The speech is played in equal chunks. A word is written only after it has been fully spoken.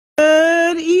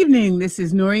evening. This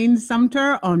is Noreen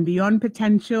Sumpter on Beyond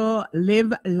Potential,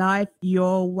 Live Life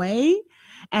Your Way.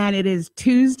 And it is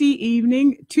Tuesday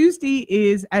evening. Tuesday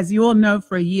is, as you all know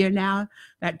for a year now,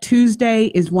 that Tuesday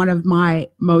is one of my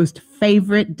most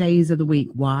favorite days of the week.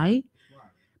 Why?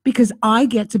 Because I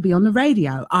get to be on the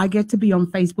radio. I get to be on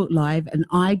Facebook Live, and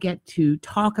I get to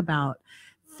talk about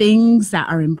things that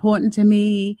are important to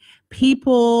me,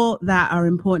 people that are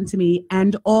important to me,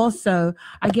 and also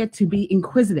I get to be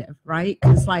inquisitive, right?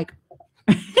 Because like,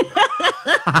 this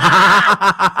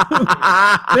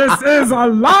is a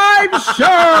live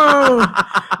show.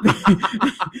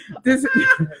 This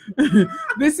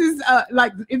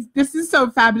is so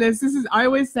fabulous. I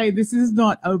always say this is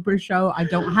not Oprah's show. I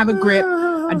don't have a grip.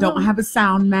 I don't have a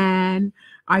sound man.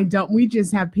 We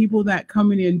just have people that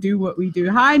come in and do what we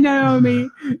do. Hi, Naomi.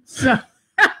 So,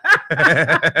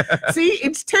 see,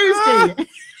 it's Tuesday.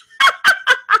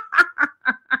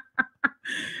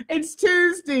 It's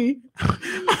Tuesday.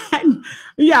 And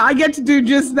yeah, I get to do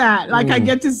just that. Like I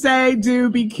get to say,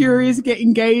 be curious, get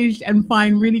engaged, and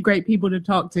find really great people to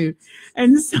talk to.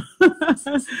 And so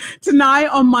tonight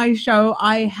on my show,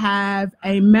 I have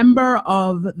a member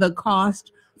of the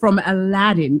cast from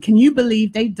Aladdin. Can you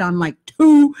believe they've done like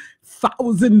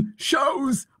 2,000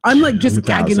 shows? I'm like just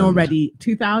gagging already.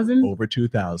 2,000? Over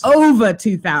 2,000. Over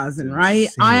 2,000, right?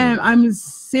 I'm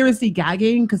seriously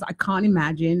gagging because I can't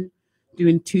imagine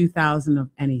doing 2,000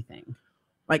 of anything.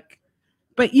 Like,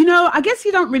 but you know, I guess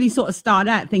you don't really sort of start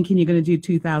out thinking you're going to do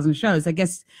 2,000 shows. I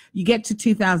guess you get to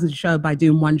 2,000 show by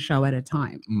doing one show at a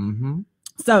time. Mm-hmm.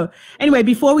 So anyway,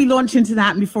 before we launch into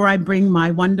that and before I bring my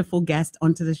wonderful guest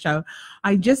onto the show,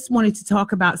 I just wanted to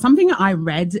talk about something I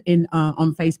read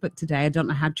on Facebook today. I don't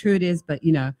know how true it is, but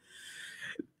you know,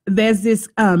 there's this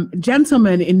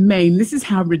gentleman in Maine. This is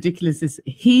how ridiculous this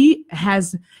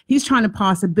is. He's trying to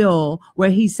pass a bill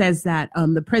where he says that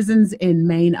the prisons in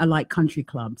Maine are like country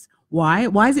clubs. Why?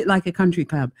 Why is it like a country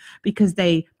club? Because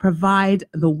they provide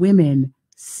the women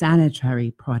sanitary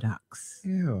products.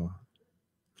 Ew.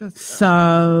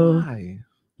 So, why?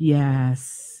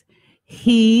 Yes,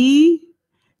 he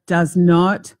does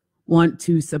not want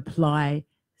to supply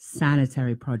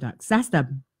sanitary products. That's the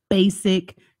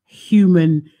basic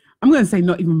human, I'm going to say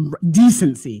not even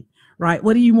decency, right?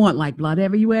 What do you want? Like blood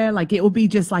everywhere? Like it will be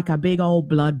just like a big old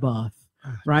bloodbath,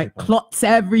 right? Clots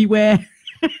everywhere.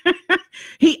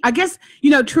 I guess,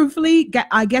 you know, truthfully,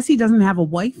 I guess he doesn't have a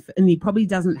wife and he probably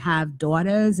doesn't have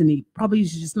daughters and he probably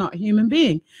is just not a human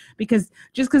being, because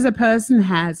just because a person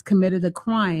has committed a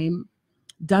crime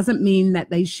doesn't mean that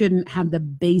they shouldn't have the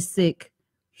basic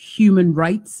human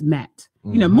rights met.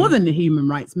 You know, more than the human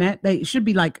rights met, they should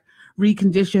be like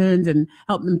reconditioned and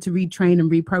help them to retrain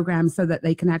and reprogram so that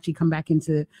they can actually come back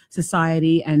into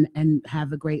society and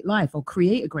have a great life or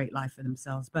create a great life for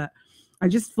themselves. But I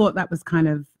just thought that was kind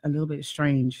of a little bit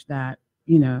strange that,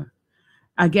 you know,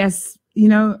 I guess, you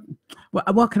know,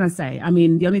 what can I say? I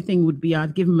mean, the only thing would be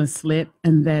I'd give him a slit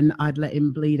and then I'd let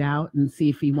him bleed out and see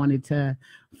if he wanted to,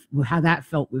 how that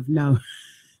felt with no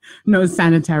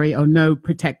sanitary or no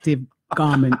protective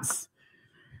garments.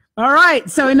 All right.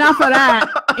 So enough of that.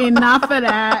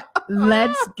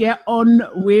 Let's get on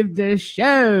with the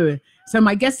show. So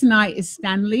my guest tonight is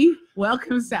Stanley.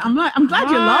 Welcome, I'm glad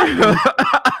you're laughing.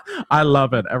 I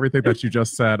love it. Everything that you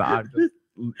just said, I'm just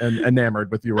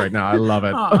enamored with you right now. I love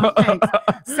it. Oh, thanks.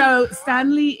 So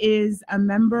Stanley is a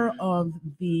member of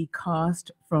the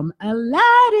cast from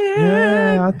Aladdin.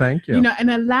 Yeah, thank you. You know, and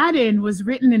Aladdin was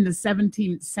written in the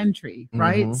 17th century,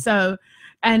 right? So,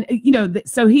 and you know,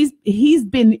 so he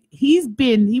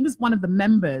was one of the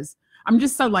members. I'm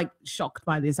just so like shocked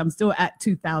by this. I'm still at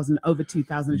 2,000, over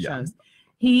 2,000 shows.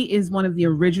 He is one of the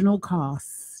original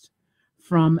cast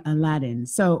from Aladdin.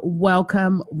 So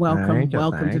welcome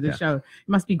to the show. It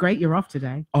must be great you're off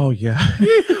today. Oh, yeah.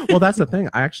 Well, that's the thing.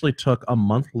 I actually took a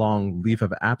month-long leave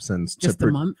of absence. Just a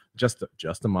month? Just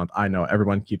a month. I know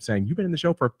everyone keeps saying, you've been in the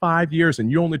show for 5 years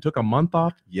and you only took a month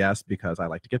off. Yes, because I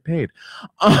like to get paid.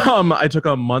 I took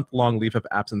a month-long leave of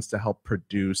absence to help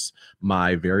produce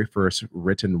my very first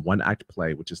written one-act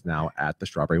play, which is now at the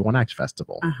Strawberry One-Act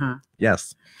Festival.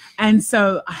 Yes. And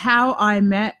so how I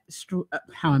met Strawberry. See,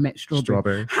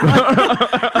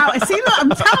 look, I'm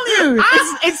telling you,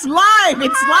 it's live.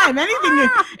 It's live.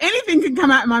 Anything can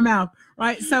come out of my mouth.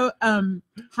 Right. So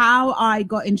how I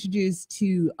got introduced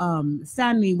to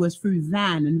Stanley was through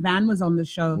Van, and Van was on the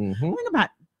show, I think about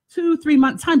 2-3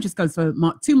 months, time just goes for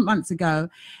 2 months ago.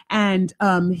 And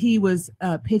he was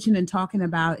pitching and talking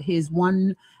about his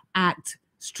one act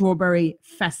Strawberry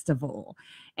Festival.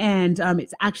 and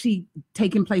it's actually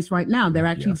taking place right now. They're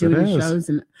actually Yes, it doing the is. shows,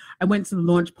 and I went to the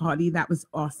launch party. That was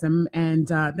awesome, and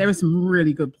there are some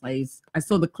really good plays. I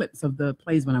saw the clips of the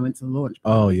plays when I went to the launch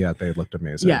party. Oh yeah, they looked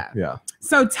amazing. Yeah.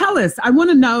 So tell us, I want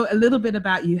to know a little bit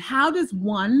about you. How does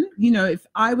one, if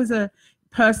I was a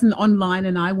person online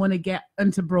and I want to get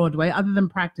into Broadway, other than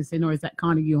practicing, or is that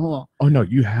Carnegie Hall? Oh no,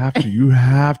 you have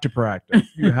to practice.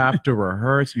 You have to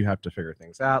rehearse. You have to figure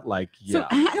things out. Like, yeah.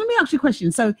 So let me ask you a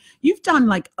question. So you've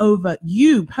done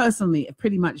you personally have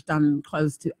pretty much done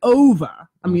close to over.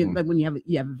 I mean, like when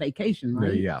you have a vacation,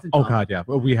 right? Yeah. Oh God, yeah.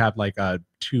 Well, we have like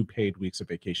 2 paid weeks of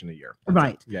vacation a year. That's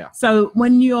right. it. Yeah. So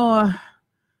when you've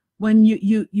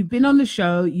been on the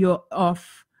show, you're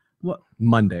off. What?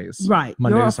 Mondays. Right.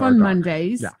 Mondays You're off are on dark.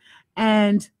 Mondays. Yeah.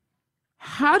 And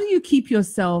how do you keep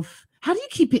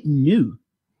it new?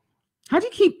 How do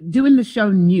you keep doing the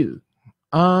show new?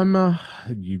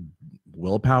 You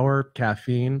willpower,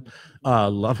 caffeine,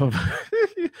 love of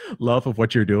love of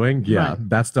what you're doing. Yeah, Right.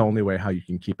 that's the only way how you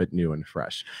can keep it new and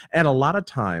fresh. And a lot of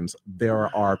times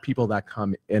there are people that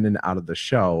come in and out of the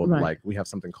show. Right. Like we have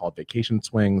something called vacation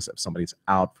swings if somebody's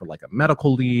out for like a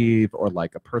medical leave or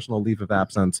like a personal leave of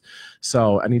absence.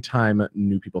 So anytime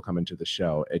new people come into the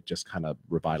show, it just kind of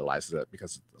revitalizes it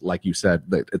because like you said,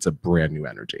 it's a brand new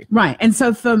energy. Right. And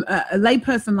so for a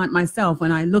layperson like myself,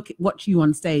 when I watch you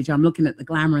on stage, I'm looking at the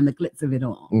glamour and the glitz of it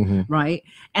all. Mm-hmm. Right.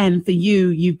 And for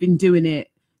you've been doing it,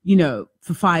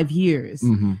 for 5 years.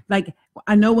 Mm-hmm. Like,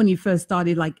 I know when you first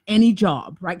started, like any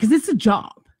job, right? Because it's a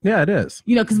job, Yeah, it is.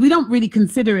 because we don't really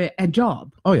consider it a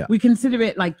job. Oh yeah. We consider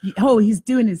it like, oh, he's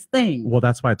doing his thing. Well,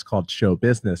 that's why it's called show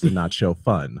business and not show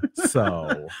fun.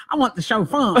 So I want the show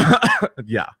fun.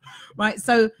 yeah. Right.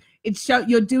 So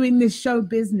you're doing this show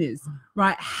business,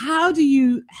 right? How do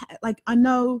you, I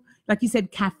know, like you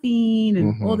said, caffeine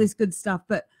and all this good stuff,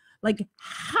 but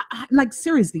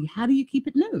seriously, how do you keep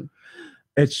it new?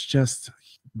 It's just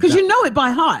because you know it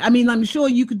by heart. I mean, I'm sure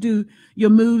you could do your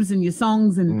moves and your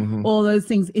songs and all those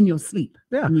things in your sleep.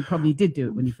 Yeah. And you probably did do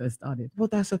it when you first started. Well,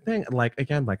 that's the thing. Like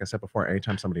I said before,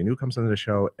 anytime somebody new comes into the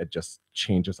show, it just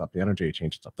changes up the energy, it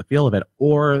changes up the feel of it.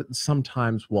 Or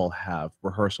sometimes we'll have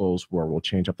rehearsals where we'll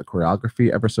change up the choreography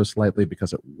ever so slightly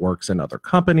because it works in other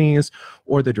companies,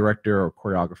 or the director or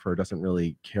choreographer doesn't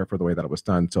really care for the way that it was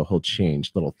done, so he'll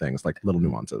change little things, like little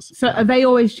nuances. So are they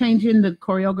always changing the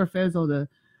choreographers or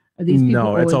are these people?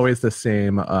 No, it's always the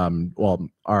same. Well,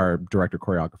 our director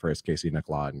choreographer is Casey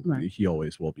Nicola, and Right. he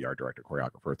always will be our director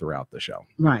choreographer throughout the show.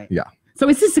 Right. Yeah. So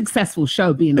it's a successful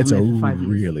show being on It's there a for 5 years.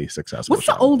 really successful What's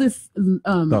show. the oldest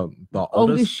The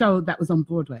oldest show that was on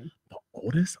Broadway? The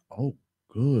oldest? Oh,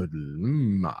 good.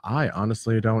 I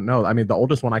honestly don't know. I mean, the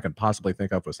oldest one I could possibly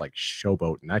think of was like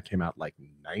Showboat, and that came out like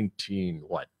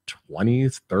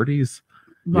 20s, 30s.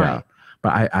 Right. Yeah.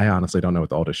 But I honestly don't know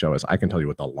what the oldest show is. I can tell you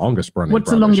what the longest running.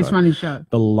 What's the Broadway longest show. running show?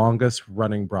 The longest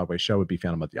running Broadway show would be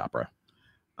Phantom of the Opera.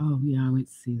 Oh yeah, I went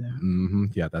to see that.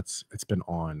 Yeah, it's been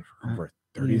on for over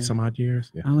 30 yeah. some odd years.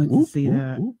 Yeah. I went to see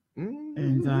that.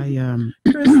 And I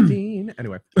Christine.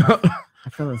 Anyway. I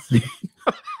fell asleep.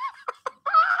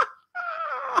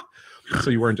 So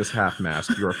you weren't just half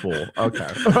masked, you were full. Okay.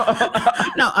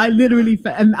 No, I literally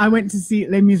and I went to see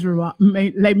Les Miserables.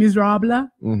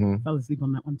 Fell asleep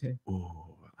on that one too.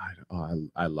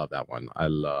 I love that one. I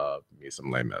love me some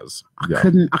Les Mis. I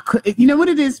couldn't. You know what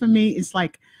it is for me? It's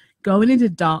like going into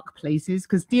dark places,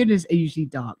 because theaters are usually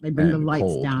dark. They bring the And lights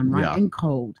cold. down, right? Yeah. And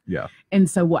cold. Yeah. And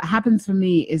so what happens for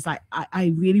me is like,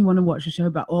 I really want to watch a show,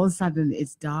 but all of a sudden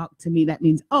it's dark. To me, that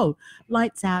means, oh,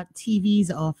 lights out, TV's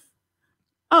off.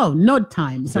 Oh, nod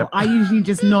time. So Yep. I usually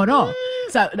just nod off.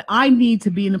 So I need to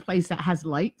be in a place that has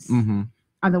lights.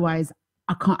 Otherwise,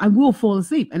 I will fall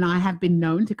asleep. And I have been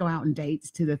known to go out on dates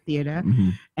to the theater,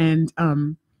 and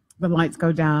the lights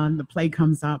go down, the play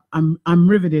comes up. I'm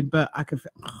riveted, but I could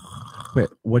feel, Wait,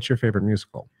 what's your favorite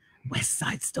musical? West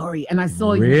Side Story. And I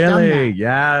saw you done Really? that.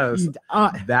 Yes. You-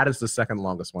 That is the second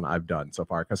longest one I've done so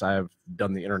far, because I've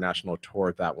done the international tour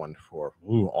of that one for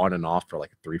on and off for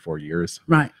like 3-4 years.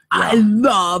 Right. Yeah. I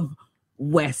love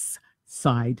West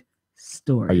Side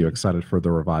Story. Are you excited for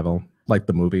the revival? Like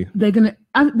the movie? They're gonna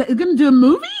do a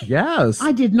movie? Yes.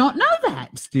 I did not know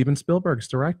that. Steven Spielberg's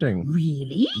directing.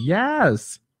 Really?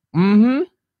 Yes.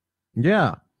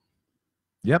 Yeah.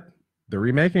 Yep. They're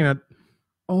remaking it.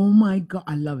 Oh my God,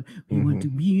 I love it. We want to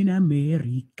be in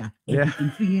America. Yeah.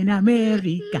 Everything free in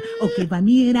America. Okay, by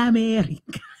me in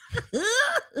America.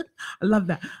 I love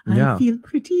that. Yeah. I feel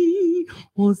pretty.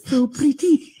 Oh, so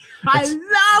pretty. I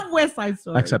love West Side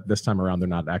Story. Except this time around, they're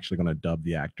not actually going to dub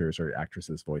the actors or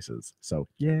actresses' voices. So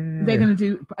yeah, they're going to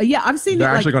do. Yeah, I've seen they're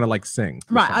it. They're actually going to like sing.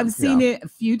 Right, I've seen it a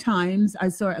few times. I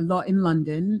saw it a lot in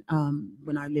London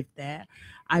when I lived there.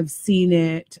 I've seen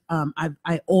it. I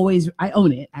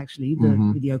own it actually,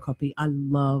 the video copy. I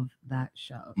love that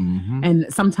show.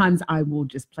 And sometimes I will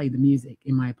just play the music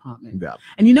in my apartment. Yeah.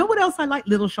 And you know what else I like?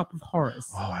 Little Shop of Horrors.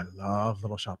 Oh, I love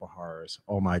Little Shop of Horrors.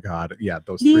 Oh my God. Yeah,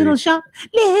 those Little three.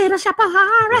 Little Shop of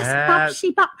Horrors. Yes. Pop,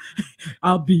 she pop.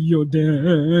 I'll be your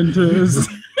dentist.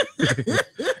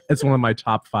 It's one of my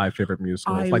top 5 favorite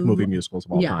musicals, movie musicals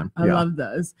of all time. I love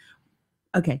those.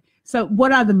 Okay, so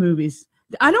what are the movies?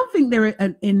 I don't think there are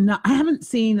I haven't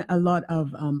seen a lot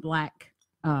of Black,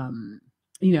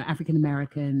 African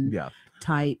American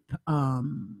type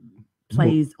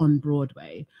plays on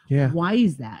Broadway. Yeah. Why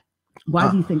is that?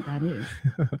 Why do you think that is?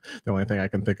 The only thing I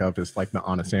can think of is like the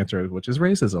honest answer, which is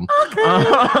racism. Okay.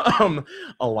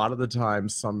 A lot of the time,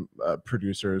 some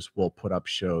producers will put up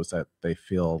shows that they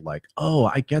feel like, oh,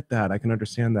 I get that. I can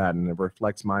understand that. And it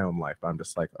reflects my own life. I'm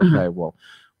just like, okay, well,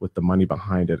 with the money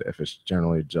behind it, if it's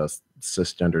generally just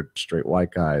cisgendered straight white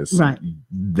guys, right,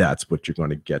 that's what you're going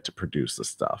to get to produce the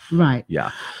stuff. Right. Yeah.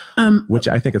 Which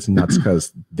I think is nuts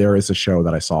because there is a show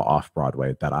that I saw off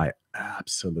Broadway that I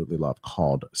absolutely love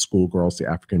called Schoolgirls, the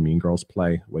African Mean Girls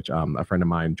play, which a friend of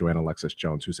mine, Joanne Alexis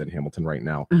Jones, who's in Hamilton right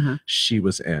now, she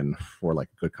was in for like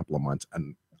a good couple of months.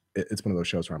 And it's one of those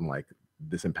shows where I'm like,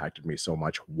 this impacted me so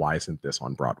much. Why isn't this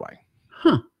on Broadway?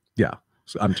 Yeah.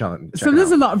 So I'm telling. So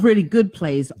there's a lot of really good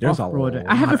plays off Broadway.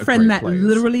 I have a friend that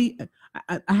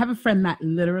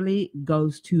literally,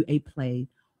 goes to a play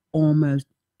almost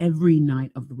every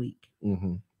night of the week.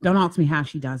 Don't ask me how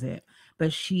she does it,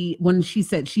 but she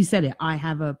said it. I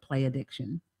have a play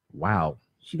addiction. Wow.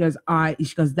 She goes,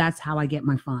 that's how I get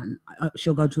my fun.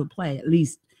 She'll go to a play at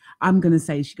least. I'm gonna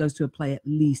say she goes to a play at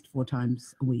least 4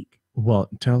 times a week. Well,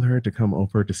 tell her to come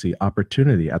over to see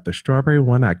Opportunity at the Strawberry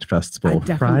One Act Festival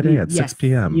Friday at 6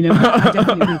 p.m. You know, I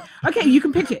definitely do. Okay, you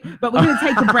can pitch it, but we're going to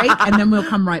take a break and then we'll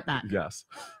come right back. Yes.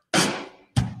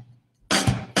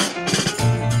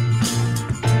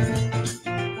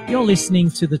 You're listening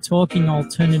to the Talking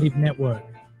Alternative Network.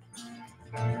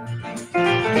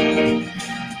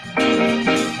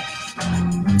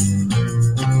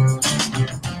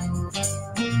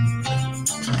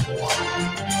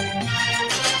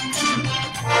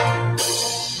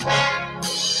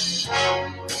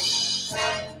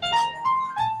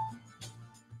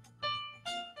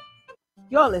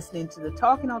 You're listening to the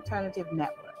Talking Alternative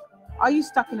Network. Are you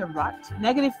stuck in a rut?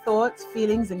 Negative thoughts,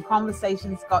 feelings, and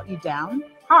conversations got you down?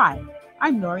 Hi,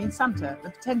 I'm Noreen Sumpter, the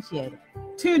Potentiator.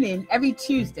 Tune in every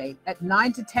Tuesday at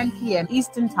 9 to 10 p.m.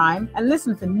 Eastern Time and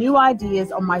listen for new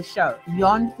ideas on my show,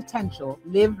 Beyond Potential,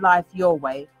 Live Life Your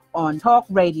Way, on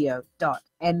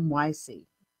talkradio.nyc.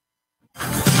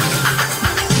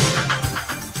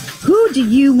 Who do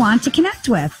you want to connect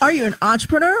with? Are you an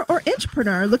entrepreneur or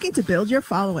intrapreneur looking to build your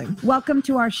following? Welcome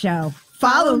to our show.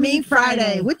 Follow Me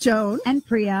Friday with Joan and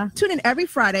Priya. Tune in every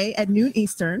Friday at noon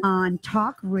Eastern on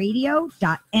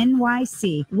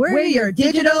talkradio.nyc. We're your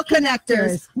digital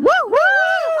connectors. Woo woo!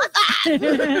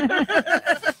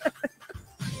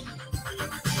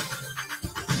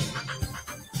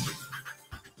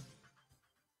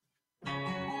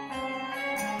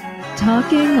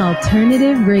 Talking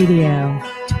Alternative Radio,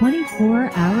 24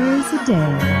 hours a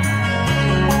day.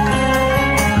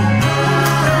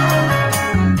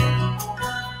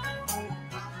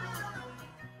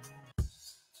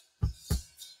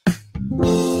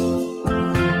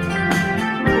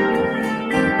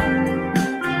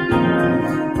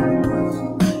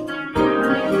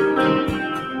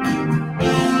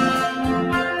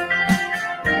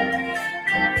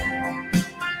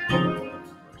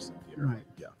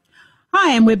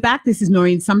 Hi, and we're back. This is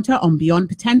Noreen Sumpter on Beyond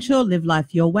Potential, Live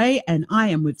Life Your Way, and I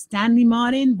am with Stanley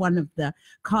Martin, one of the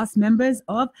cast members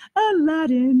of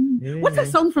Aladdin. Hey. What's that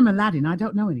song from Aladdin? I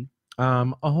don't know any. A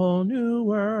Whole New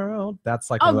World. That's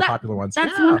like one of the popular ones.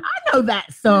 That's one. I know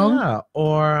that song. Yeah.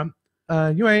 Or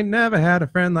You Ain't Never Had a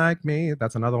Friend Like Me.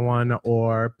 That's another one.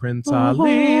 Or Prince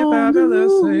Ali,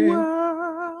 Fabulously.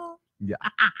 Yeah.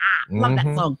 Love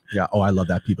that song. Yeah. Oh, I love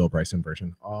that Peebo Bryson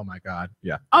version. Oh my God.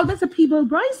 Yeah. Oh, that's a Peebo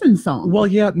Bryson song. Well,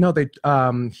 yeah. No,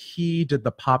 he did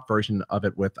the pop version of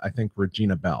it with, I think,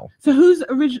 Regina Bell. So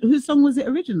whose song was it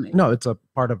originally? No, it's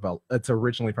it's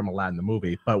originally from Aladdin the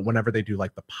movie, but whenever they do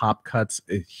like the pop cuts,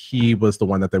 he was the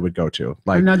one that they would go to.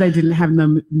 Like, I know they didn't have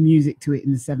no music to it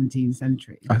in the 17th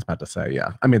century. I was about to say,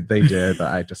 yeah. I mean, they did,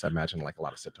 but I just imagine like a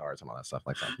lot of sitars and all that stuff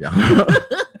like that. Yeah.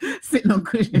 Sitting on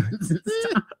cushions and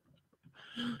stuff.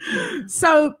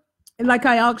 So like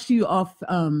I asked you off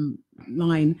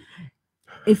line,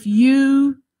 if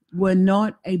you were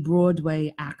not a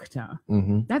Broadway actor,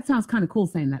 that sounds kind of cool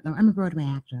saying that though. I'm a Broadway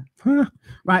actor.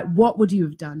 Right. What would you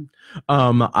have done?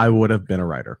 I would have been a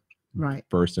writer. Right.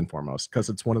 First and foremost, because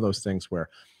it's one of those things where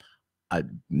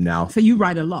now. So you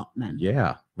write a lot, then.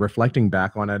 Yeah. Reflecting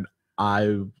back on it,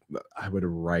 I would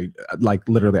write, like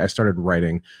literally I started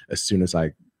writing as soon as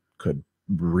I could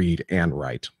read and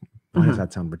write. Why does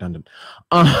that sound redundant?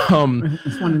 It's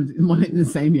one in the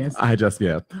same, yes.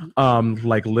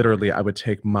 Like literally I would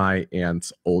take my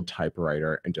aunt's old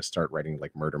typewriter and just start writing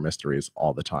like murder mysteries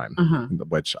all the time,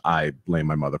 which I blame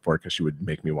my mother for because she would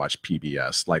make me watch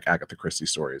PBS, like Agatha Christie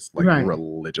stories, like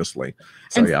religiously.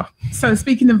 So yeah. So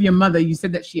speaking of your mother, you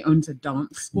said that she owns a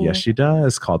dance school. Yes, she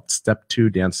does, called Step 2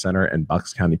 Dance Center in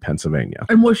Bucks County, Pennsylvania.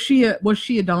 And was she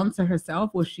a dancer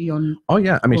herself? Was she on? Oh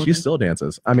yeah, I mean she still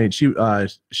dances. I mean she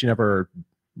never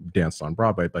danced on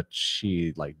Broadway, but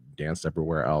she like danced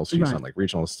everywhere else. She's on like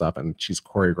regional stuff, and she's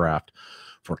choreographed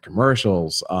for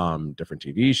commercials, different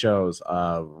TV shows,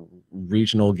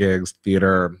 regional gigs,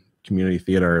 theater, community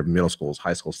theater, middle schools,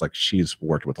 high schools. Like she's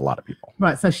worked with a lot of people.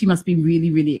 Right. So she must be really,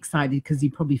 really excited because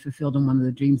you probably fulfilled on one of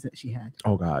the dreams that she had.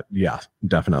 Oh God. Yeah,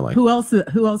 definitely. Who else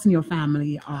in your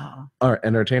family are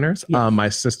entertainers? Yes. My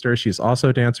sister, she's also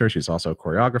a dancer. She's also a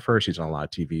choreographer. She's done a lot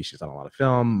of TV. She's done a lot of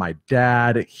film. My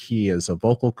dad, he is a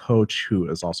vocal coach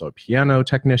who is also a piano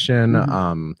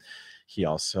technician. He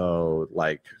also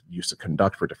like used to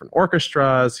conduct for different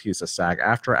orchestras. He's a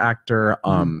SAG-AFTRA actor.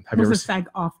 Have you ever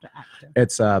SAG-AFTRA actor?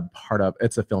 It's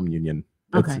a film union.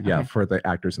 Okay. For the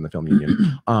actors in the film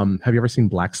union. Have you ever seen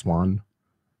Black Swan?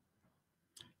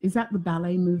 Is that the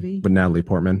ballet movie? With Natalie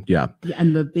Portman, yeah.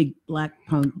 And the big black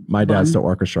punk. My dad's the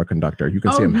orchestra conductor. You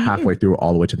can see him halfway through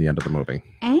all the way to the end of the movie.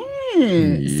 Yep.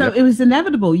 So it was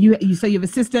inevitable. You so you have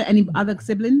a sister? Any other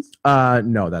siblings?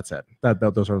 No, that's it.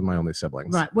 Those are my only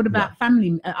siblings. Right. What about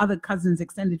family? Other cousins,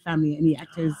 extended family? Any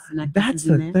actors and actresses? That's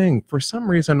the thing. For some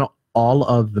reason, all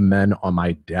of the men on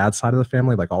my dad's side of the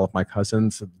family, like all of my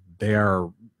cousins, they're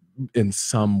in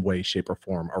some way, shape, or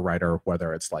form a writer,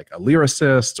 whether it's like a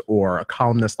lyricist or a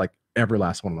columnist. Like every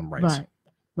last one of them writes.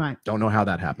 Right. Don't know how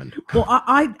that happened. Well,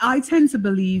 I tend to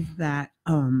believe that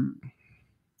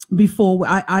before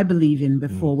I believe in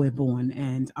before we're born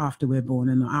and after we're born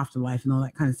and the afterlife and all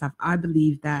that kind of stuff. I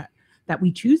believe that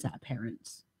we choose our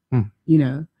parents. You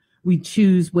know, we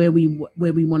choose where we want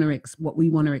to what we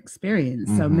want to experience.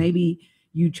 So maybe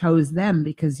you chose them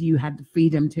because you had the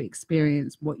freedom to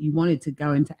experience what you wanted to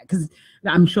go into. Because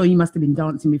I'm sure you must have been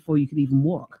dancing before you could even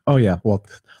walk. Oh yeah. Well,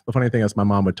 the funny thing is, my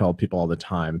mom would tell people all the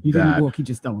time you didn't walk, you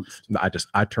just danced.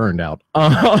 I turned out.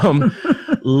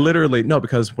 Literally, no,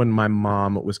 because when my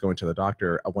mom was going to the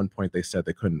doctor, at one point they said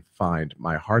they couldn't find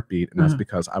my heartbeat, and that's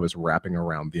because I was wrapping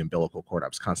around the umbilical cord. I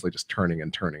was constantly just turning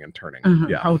and turning and turning.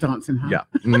 Yeah. Pole dancing, huh?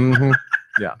 Yeah.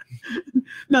 Yeah.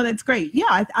 No, that's great.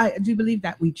 Yeah, I do believe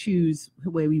that we choose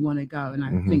where we want to go, and I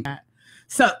think that.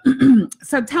 So,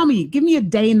 so tell me, give me a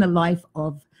day in the life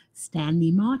of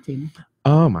Stanley Martin.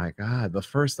 Oh my God! The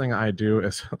first thing I do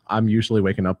is I'm usually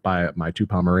waking up by my two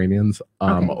Pomeranians,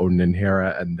 Odin and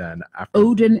Hera, and then after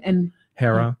Odin and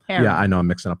Hera. Yeah, I know I'm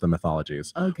mixing up the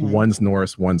mythologies. Okay. One's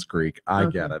Norse, one's Greek. I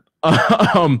get it.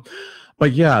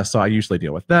 But yeah, so I usually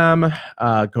deal with them,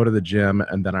 go to the gym,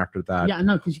 and then after that. Yeah, I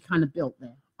know, because you kind of built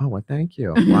there. Oh, well, thank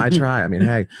you. Well, I try. I mean,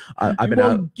 hey, I've been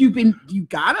out. You can't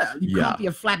be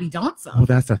a flabby dancer. Well,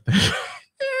 that's the thing.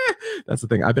 That's the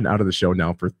thing. I've been out of the show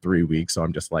now for 3 weeks. So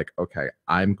I'm just like, okay,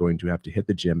 I'm going to have to hit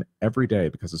the gym every day,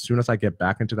 because as soon as I get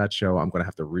back into that show, I'm going to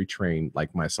have to retrain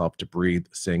like myself to breathe,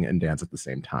 sing, and dance at the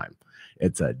same time.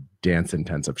 It's a dance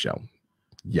intensive show.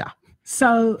 Yeah.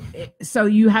 So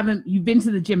you've been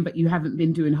to the gym, but you haven't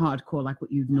been doing hardcore like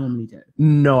what you'd normally do.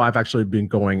 No, I've actually been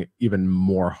going even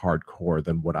more hardcore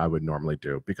than what I would normally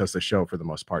do, because the show for the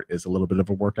most part is a little bit of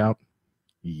a workout.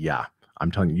 Yeah. I'm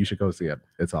telling you, you should go see it.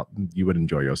 You would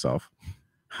enjoy yourself.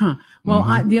 Huh. Well,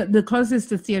 the closest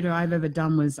to theater I've ever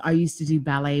done was I used to do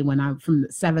ballet when I from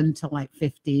 7 to like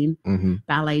 15.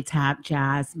 Ballet, tap,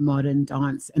 jazz, modern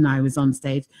dance, and I was on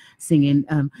stage singing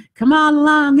 "Come On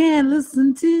Along and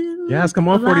Listen to." Yes, come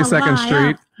on, 42nd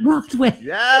Street. Rocked with.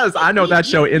 Yes, I know that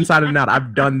show inside and out.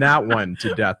 I've done that one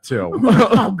to death too.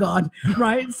 Oh God,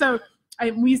 right? So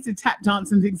we used to tap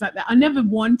dance and things like that. I never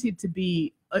wanted to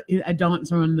be a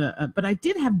dancer on the, but I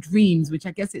did have dreams, which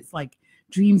I guess it's like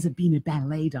dreams of being a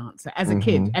ballet dancer. As a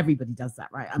kid, everybody does that,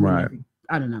 right? I mean,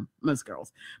 I don't know, most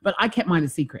girls, but I kept mine a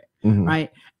secret,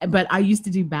 right? But I used to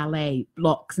do ballet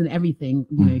blocks and everything,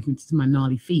 you know, to my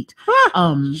gnarly feet.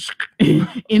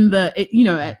 In the,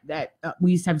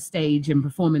 we used to have stage and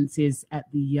performances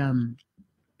at the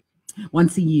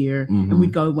once a year, Mhm. and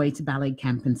we'd go away to ballet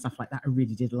camp and stuff like that. I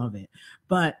really did love it.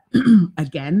 But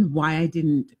again, why I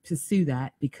didn't pursue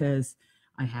that, because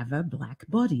I have a black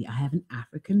body. I have an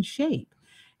African shape,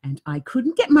 and I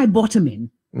couldn't get my bottom in,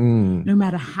 no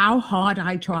matter how hard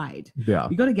I tried. Yeah.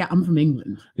 You got to get, I'm from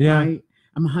England. Yeah. Right?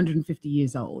 I'm 150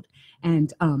 years old.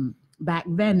 And back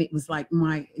then it was like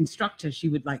my instructor, she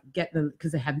would like get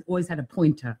because they always had a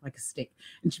pointer, like a stick.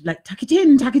 And she'd be like, tuck it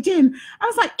in, tuck it in. I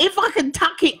was like, if I could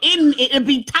tuck it in, it'd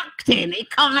be tucked in. It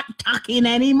can't tuck in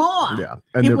anymore. Yeah.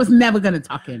 It was never going to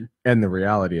tuck in. And the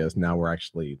reality is now we're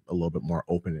actually a little bit more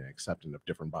open and accepting of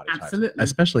different body Absolutely. types.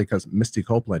 Especially because Misty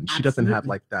Copeland, she doesn't have Absolutely.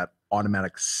 like that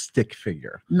automatic stick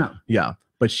figure. No. Yeah.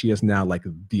 But she is now like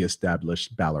the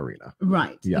established ballerina.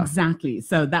 Right. Yeah. Exactly.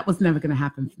 So that was never going to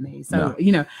happen for me. So, No.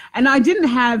 you know, and I didn't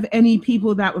have any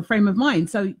people that were frame of mind.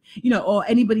 So, you know, or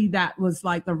anybody that was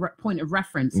like the point of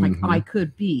reference, like Mhm. I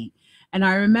could be. And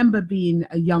I remember being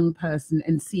a young person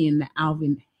and seeing the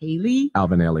Alvin Ailey,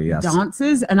 yes.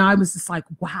 dancers. And I was just like,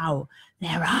 wow,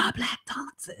 there are black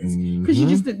dancers. Because you Mhm.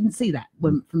 just didn't see that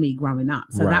for me growing up.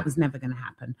 So Right. that was never going to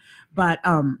happen. But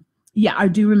yeah, I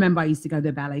do remember I used to go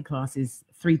to ballet classes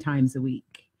 3 times a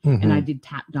week. And I did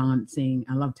tap dancing.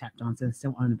 I love tap dancing. I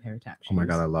still own a pair of tap shoes. Oh my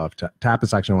God, I love tap. Tap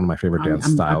is actually one of my favorite dance I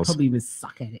styles. probably would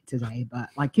suck at it today, but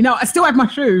like, you know, I still have my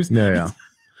shoes. Yeah, yeah.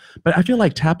 But I feel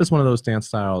like tap is one of those dance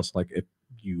styles, like if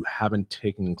you haven't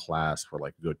taken class for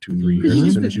like a good 2-3 years, You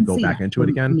as soon as you didn't go see back that into it from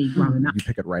again, me growing up. you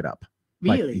pick it right up.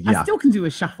 Like, Really? yeah. I still can do a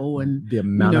shuffle and The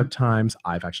amount know. of times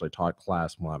I've actually taught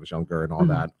class when I was younger and all Mhm.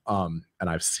 that, and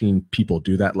I've seen people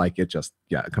do that, like it just,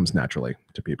 yeah, it comes naturally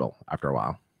to people after a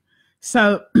while.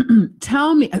 So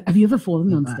tell me, have you ever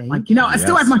fallen on stage? Like, you know, I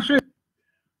still have Yes. my shoes.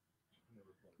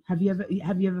 Have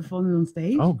you ever fallen on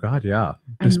stage? Oh God, yeah.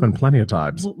 There's And been plenty of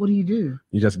times. What do you do?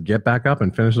 You just get back up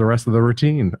and finish the rest of the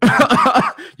routine.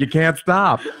 You can't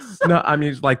stop. No, I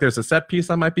mean, like there's a set piece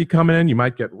that might be coming in. You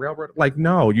might get railroad. Like,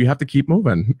 no, you have to keep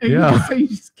moving. And Yeah. So you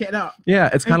just get up. Yeah.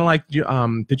 It's kind of like, did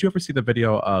you ever see the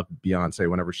video of Beyonce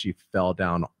whenever she fell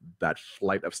down that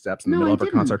flight of steps in the No, middle I of her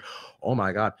didn't. concert? Oh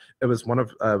my God. It was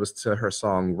it was to her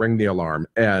song, Ring the Alarm.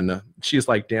 And she's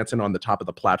like dancing on the top of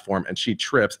the platform and she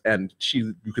trips and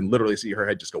you can literally see her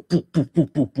head just go boop, boop,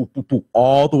 boop, boop, boop, boop, boop,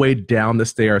 all the way down the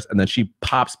stairs. And then she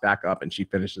pops back up and she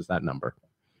finishes that number.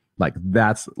 Like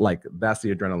that's the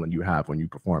adrenaline you have when you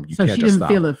perform. You So can't she just didn't stop.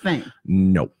 feel a thing.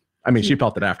 No. I mean, she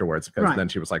felt it afterwards because Right. then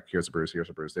she was like, here's a bruise,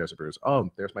 there's a bruise. Oh,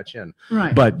 there's my chin.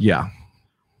 Right. But yeah.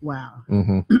 Wow.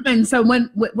 hmm And so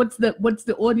what's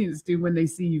the audience do when they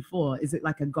see you fall? Is it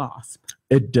like a gasp?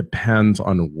 It depends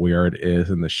on where it is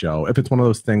in the show. If it's one of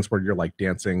those things where you're like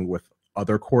dancing with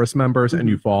other chorus members and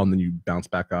you fall and then you bounce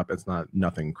back up, it's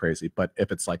nothing crazy. But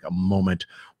if it's like a moment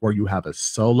where you have a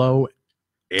solo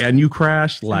and you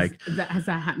crash, like Has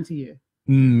that happened to you?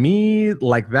 me,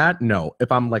 like that, no.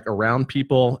 If I'm like around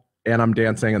people and I'm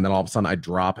dancing and then all of a sudden I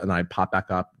drop and I pop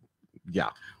back up, yeah.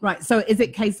 Right. So is it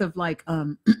a case of like,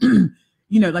 you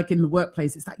know, like in the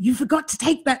workplace, it's like you forgot to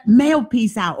take that mail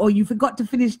piece out, or you forgot to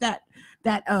finish that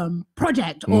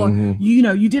project, or you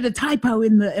know, you did a typo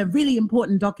in a really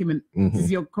important document.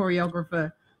 Does your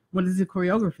choreographer? What does the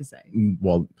choreographer say?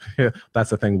 Well, that's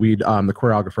the thing. The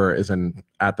choreographer isn't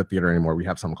at the theater anymore. We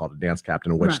have something called a dance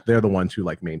captain, which Right. they're the ones who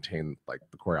like maintain like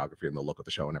the choreography and the look of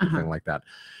the show and everything like that.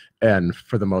 And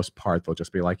for the most part, they'll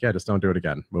just be like, yeah, just don't do it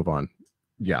again. Move on.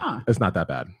 Yeah, it's not that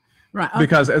bad. Right.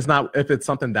 Because it's not, if it's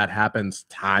something that happens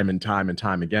time and time and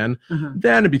time again,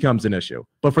 then it becomes an issue.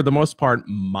 But for the most part,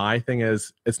 my thing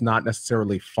is, it's not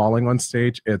necessarily falling on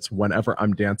stage. It's whenever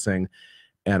I'm dancing,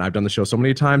 and I've done the show so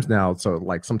many times now. So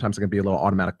like sometimes it can be a little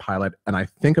automatic pilot, and I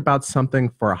think about something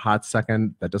for a hot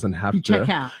second that doesn't have to check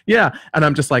out. Yeah. And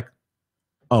I'm just like,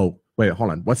 oh, wait,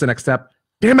 hold on. What's the next step?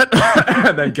 Damn it.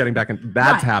 And then getting back in.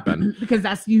 That's happened. Because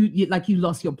that's you like you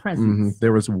lost your presence.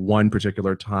 There was one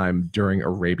particular time during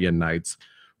Arabian Nights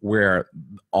where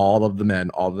all of the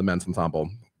men's ensemble,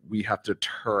 we have to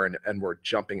turn and we're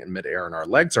jumping in midair and our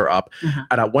legs are up.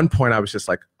 And at one point I was just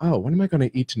like, oh, what am I going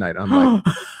to eat tonight? And I'm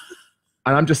like,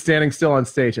 and I'm just standing still on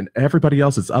stage and everybody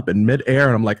else is up in midair.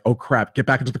 And I'm like, oh crap, get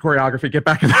back into the choreography,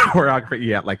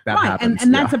 Yeah, like that happens.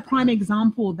 And that's a prime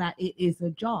example that it is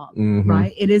a job,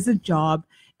 right? It is a job.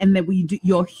 And that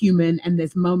you're human and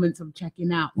there's moments of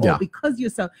checking out. Or because you're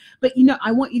so, but you know,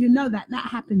 I want you to know that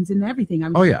happens in everything.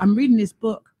 I'm reading this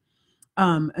book,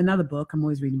 another book, I'm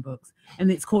always reading books,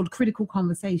 and it's called Critical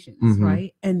Conversations,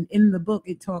 right? And in the book,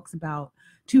 it talks about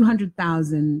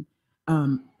 200,000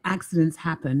 accidents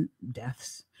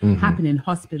deaths happen in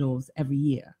hospitals every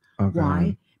year.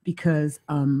 Why? Because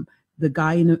the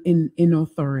guy in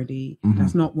authority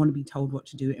does not want to be told what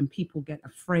to do, and people get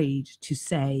afraid to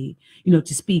say,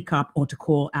 to speak up or to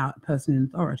call out a person in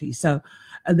authority. So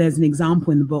there's an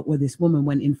example in the book where this woman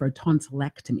went in for a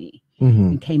tonsillectomy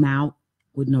and came out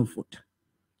with no foot.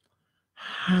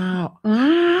 How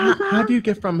do you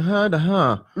get from her to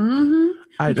her?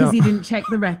 Because he didn't check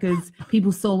the records.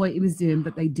 People saw what he was doing,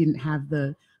 but they didn't have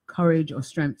the courage or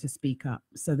strength to speak up,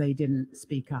 so they didn't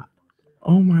speak up.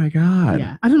 Oh my God.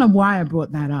 Yeah, I don't know why I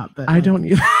brought that up, but I don't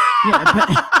either. Yeah, but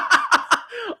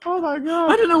oh my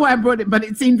God. I don't know why I brought it, but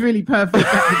it seemed really perfect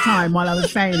at the time while I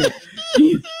was saying it.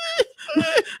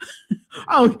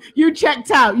 Oh, you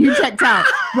checked out.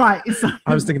 Right.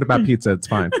 I was thinking about pizza. It's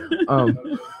fine.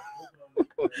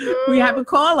 We have a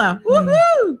caller.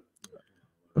 Woohoo!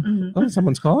 Oh,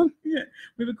 someone's calling? Yeah,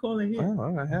 we have a caller here. Oh,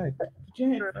 all right. Hey. Put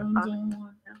your headphones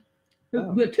on.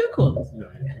 We have 2 callers.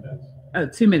 Oh,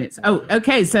 2 minutes. Oh,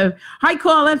 okay. So, hi,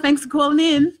 caller. Thanks for calling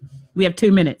in. We have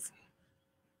 2 minutes.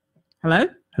 Hello?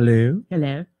 Hello?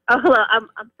 Hello. Oh, hello. I'm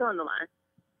still on the line.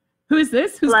 Who is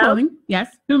this? Who's Hello? calling?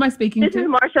 Yes. Who am I speaking This to? is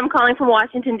Marsha. I'm calling from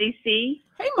Washington, D.C.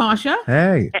 Hey, Marsha.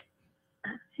 Hey.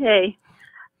 Hey.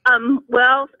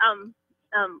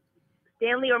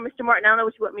 Stanley or Mr. Martin, I don't know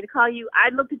what you want me to call you. I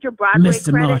looked at your Broadway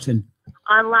Mr. credits Martin.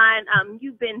 online.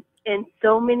 You've been in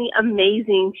so many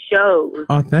amazing shows.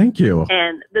 Oh, thank you.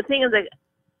 And the thing is,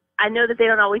 I know that they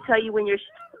don't always tell you when they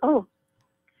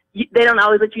don't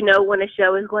always let you know when a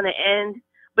show is going to end.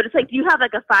 But it's like, do you have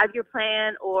like a 5-year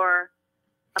plan or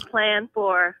a plan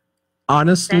for?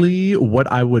 Honestly,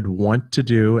 what I would want to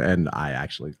do, and I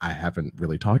haven't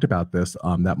really talked about this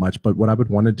that much, but what I would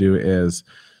want to do is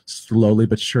slowly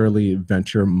but surely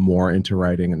venture more into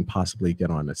writing and possibly get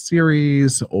on a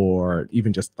series or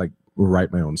even just like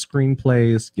write my own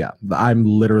screenplays. Yeah, I'm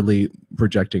literally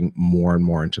projecting more and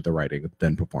more into the writing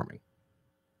than performing.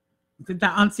 Did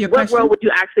that answer your question? What role would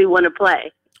you actually want to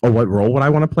play? Oh, what role would I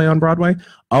want to play on Broadway?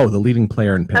 Oh, the leading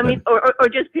player in Pippin. I mean, or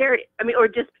just period.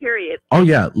 Period. Oh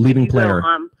yeah, leading player.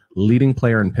 Will, leading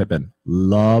player in Pippin.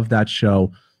 Love that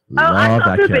show. Love I saw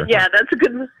that Pippin. character. Yeah, that's a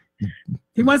good one.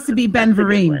 He wants to be Ben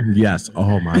Vereen. Yes.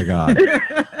 Oh my God.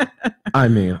 I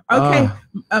mean. Okay,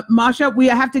 Marsha, we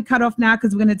have to cut off now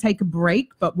because we're going to take a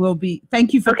break. But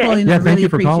thank you for calling. Yeah, I thank really you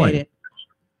for appreciate calling. it.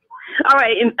 All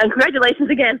right, and congratulations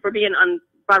again for being on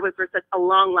Broadway for such a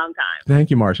long, long time. Thank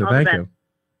you, Marsha. All the Thank best. you.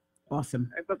 Awesome.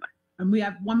 All right, bye-bye. And we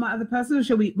have one more other person,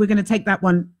 or we're going to take that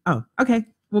one? Oh, okay.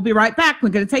 We'll be right back. We're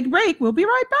going to take a break. We'll be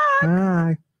right back.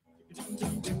 Bye.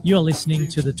 You're listening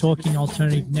to the Talking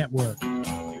Alternative Network.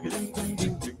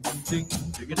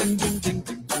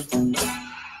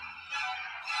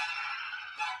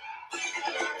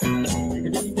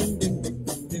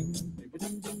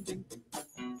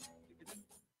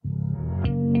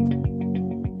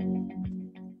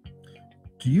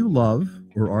 Do you love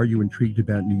or are you intrigued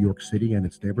about New York City and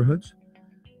its neighborhoods?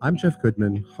 I'm Jeff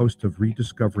Goodman, host of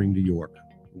Rediscovering New York,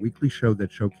 a weekly show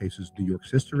that showcases New York's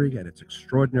history and its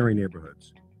extraordinary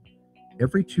neighborhoods.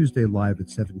 Every Tuesday live at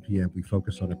 7 p.m., we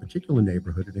focus on a particular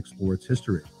neighborhood and explore its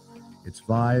history, its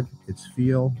vibe, its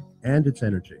feel, and its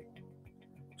energy.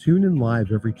 Tune in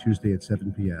live every Tuesday at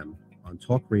 7 p.m. on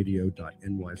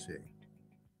talkradio.nyc.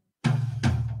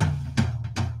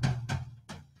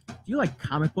 Do you like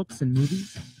comic books and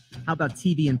movies? How about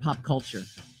TV and pop culture?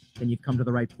 Then you've come to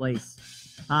the right place.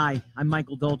 Hi, I'm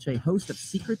Michael Dolce, host of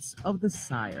Secrets of the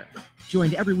Sire.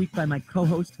 Joined every week by my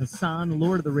co-host Hassan,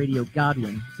 Lord of the Radio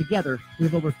Godwin. Together, we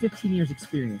have over 15 years'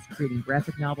 experience creating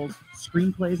graphic novels,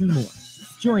 screenplays, and more.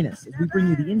 Join us as we bring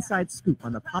you the inside scoop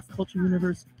on the pop culture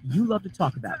universe you love to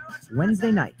talk about.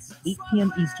 Wednesday nights, 8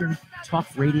 p.m. Eastern,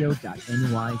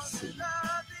 talkradio.nyc.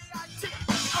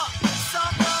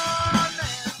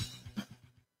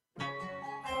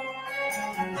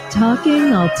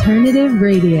 Talking Alternative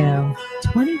Radio,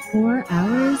 24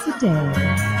 hours a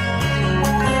day.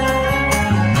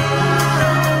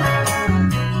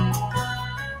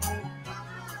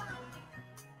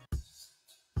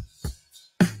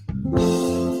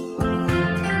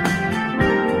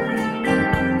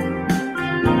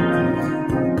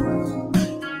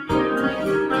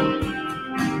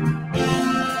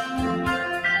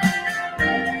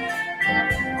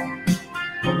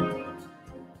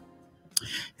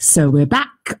 So we're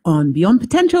back on Beyond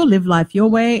Potential, Live Life Your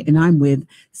Way, and I'm with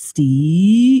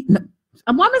Steve. No,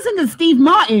 why am I saying Steve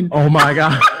Martin? Oh my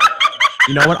God.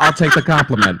 You know what? I'll take the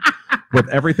compliment. With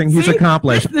everything he's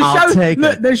accomplished, I'll take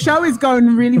it. The show is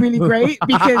going really, really great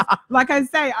because, like I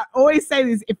say, I always say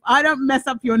this: if I don't mess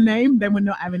up your name, then we're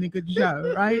not having a good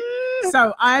show, right?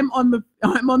 So I'm on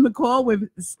the call with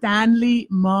Stanley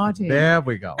Martin. There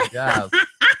we go. Yes.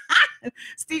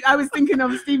 Steve, I was thinking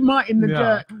of Steve Martin, the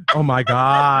jerk. Oh my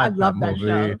God. I love that movie.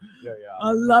 show. Yeah.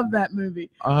 I love that movie.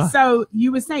 So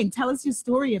you were saying, tell us your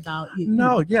story about you.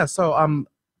 No, yeah. So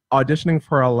auditioning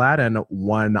for Aladdin,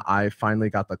 when I finally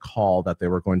got the call that they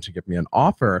were going to give me an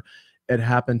offer, it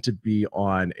happened to be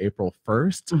on April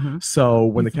 1st. So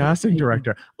when the casting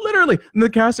director, the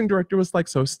casting director was like,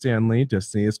 so Stanley,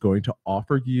 Disney is going to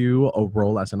offer you a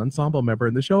role as an ensemble member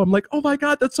in the show. I'm like, oh my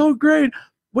God, that's so great.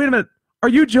 Wait a minute. Are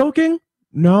you joking?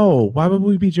 No, why would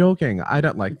we be joking? I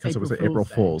don't like, because it was April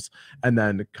Fool's. And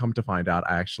then come to find out,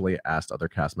 I actually asked other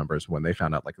cast members when they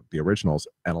found out, like the originals,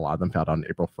 and a lot of them found out on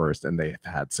April 1st, and they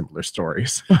had similar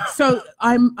stories. So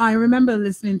I remember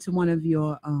listening to one of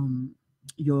your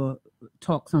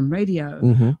talks on radio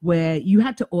where you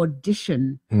had to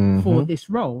audition for this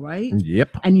role, right?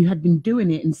 Yep. And you had been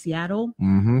doing it in Seattle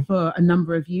for a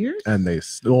number of years. And they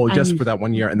still, just for that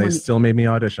 1 year, and they still made me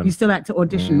audition. You still had to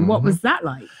audition. What was that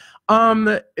like?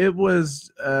 It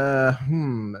was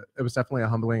definitely a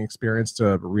humbling experience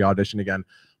to re-audition again,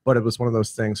 but it was one of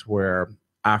those things where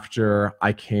after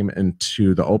I came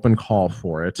into the open call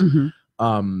for it,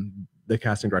 the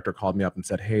casting director called me up and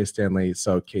said, hey, Stanley,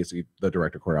 so Casey, the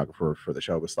director choreographer for the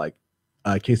show, was like,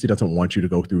 Casey doesn't want you to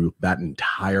go through that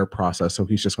entire process, so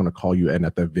he's just going to call you in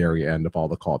at the very end of all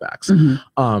the callbacks.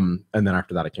 And then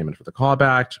after that, I came in for the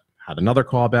callback, had another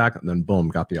callback, and then boom,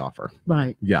 got the offer.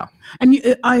 Right. Yeah. And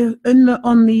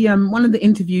on the one of the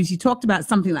interviews, you talked about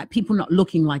something like people not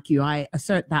looking like you. I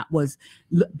assert that was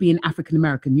being African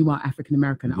American. You are African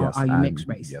American, or are you mixed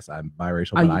race? Yes, I'm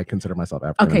biracial, but I consider myself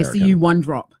African American. Okay, so you one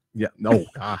drop. Yeah. No.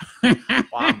 God.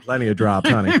 Wow, plenty of drops,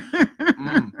 honey.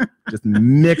 Just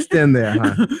mixed in there,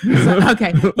 huh?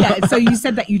 Okay. Yeah. So you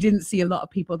said that you didn't see a lot of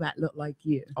people that look like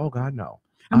you. Oh God, no.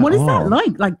 And what is that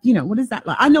like? Like, what is that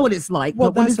like? I know what it's like,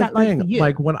 well, but what is that like for you?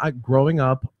 Like when growing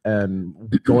up and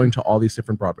going to all these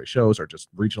different Broadway shows or just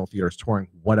regional theaters, touring,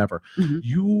 whatever,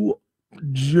 you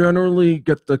generally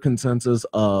get the consensus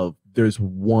of there's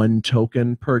one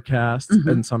token per cast,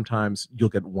 and sometimes you'll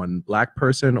get one black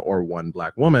person or one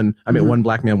black woman. I mean, one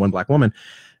black man, one black woman,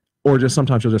 or just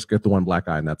sometimes you'll just get the one black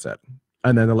guy and that's it.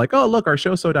 And then they're like, oh, look, our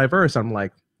show's so diverse. I'm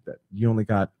like, you only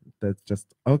got that's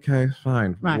just okay,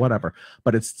 fine, whatever.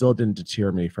 But it still didn't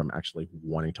deter me from actually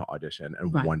wanting to audition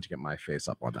and wanting to get my face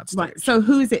up on that stage. Right. So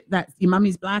who is it that your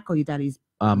mommy's black or your daddy's?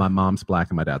 My mom's black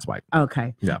and my dad's white.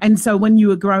 Okay. Yeah. And so when you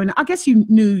were growing up, I guess you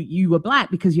knew you were black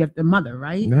because you have the mother,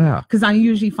 right? Yeah. Because I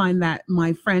usually find that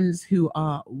my friends who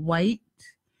are white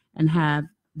and have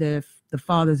the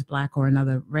father's black or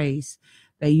another race,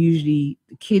 the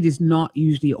kid is not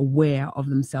usually aware of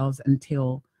themselves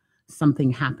until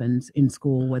something happens in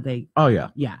school where they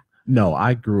no,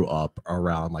 I grew up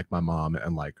around like my mom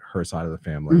and like her side of the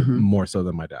family more so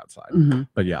than my dad's side.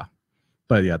 But yeah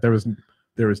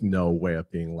there was no way of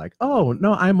being like, oh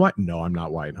no, I'm white. No, I'm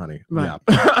not white, honey. Right.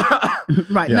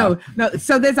 No,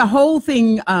 so there's a whole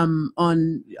thing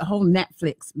on a whole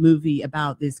Netflix movie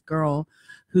about this girl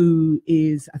who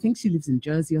is, I think she lives in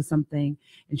Jersey or something,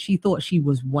 and she thought she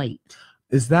was white.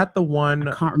 Is that the one?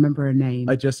 I can't remember her name.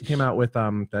 I just came out with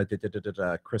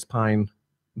Chris Pine,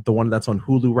 the one that's on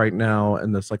Hulu right now,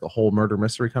 and there's like a whole murder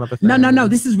mystery kind of a thing. No.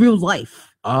 This is real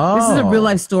life. Oh, this is a real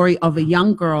life story of a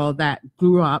young girl that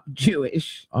grew up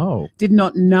Jewish. Oh, did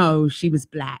not know she was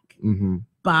black,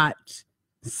 but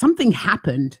something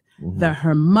happened that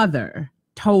her mother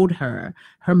told her.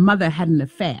 Her mother had an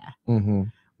affair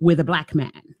with a black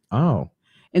man. Oh.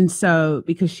 And so,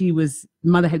 because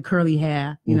mother had curly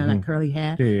hair, that curly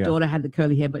hair, daughter had the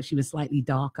curly hair, but she was slightly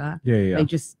darker. They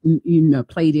just,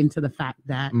 played into the fact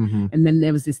that, and then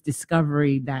there was this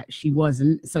discovery that she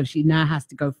wasn't. So she now has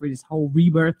to go through this whole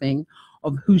rebirthing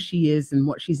of who she is and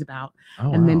what she's about.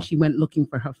 Oh, and then she went looking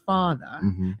for her father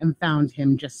and found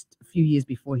him just a few years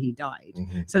before he died.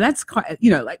 So that's quite,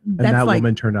 like, and that's that like,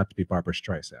 woman turned out to be Barbara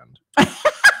Streisand.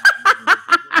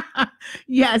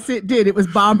 Yes, it did. It was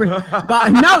Barbara. But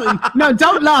no,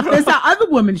 don't laugh. There's that other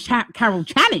woman, Carol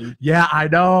Channing. Yeah, I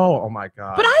know. Oh my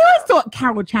God. But I always thought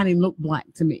Carol Channing looked black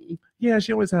to me. Yeah,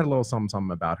 she always had a little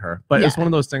something about her. But it's one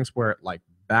of those things where, like,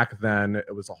 back then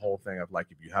it was a whole thing of like,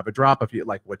 if you have a drop, if you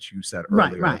like what you said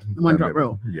earlier, right, one drop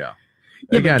rule. Yeah.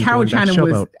 Yeah, again, Carol Channing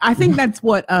was, I think that's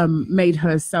what made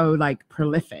her so like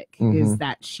prolific, is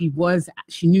that she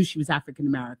knew she was African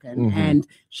American, and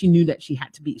she knew that she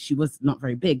was not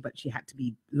very big, but she had to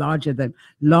be larger than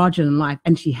life,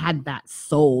 and she had that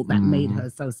soul that made her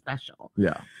so special.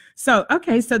 Yeah. So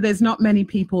so there's not many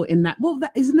people in that. Well,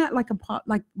 isn't that like a part,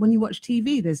 like when you watch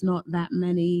TV, there's not that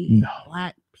many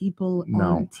black people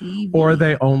No. on TV. Or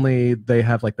they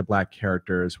have like the black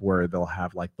characters where they'll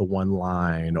have like the one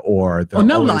line, or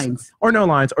no lines,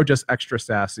 or just extra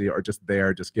sassy, or just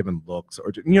there, just giving looks,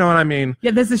 or you know what I mean? Yeah,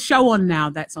 there's a show on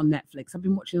now that's on Netflix. I've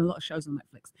been watching a lot of shows on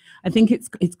Netflix. I think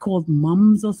it's called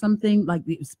Mums or something. Like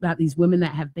it's about these women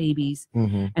that have babies,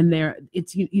 and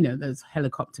it's you know those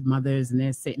helicopter mothers, and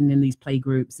they're sitting in these play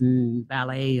groups and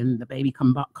ballet, and the baby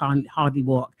can't hardly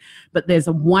walk. But there's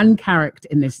one character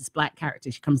in this black character.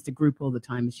 She comes to group all the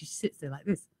time, and she sits there like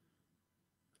this.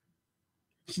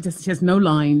 She has no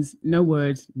lines, no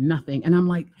words, nothing. And I'm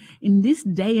like, in this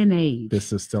day and age,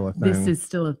 this is still a thing. This is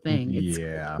still a thing. It's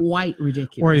quite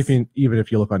ridiculous. Or even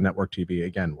if you look on network TV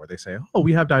again, where they say, "Oh,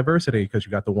 we have diversity," because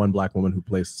you got the one black woman who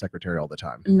plays the secretary all the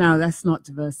time. No, that's not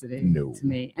diversity to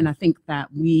me. And I think that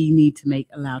we need to make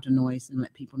a louder noise and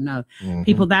let people know.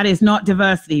 People, that is not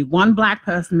diversity. One black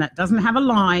person that doesn't have a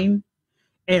line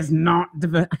is not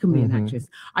diverse. I can be an actress.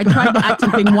 I tried the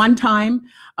acting thing one time.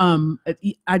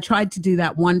 I tried to do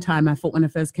that one time. I thought when I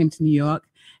first came to New York,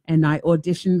 and I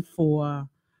auditioned for,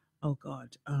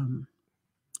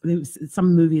 there was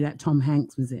some movie that Tom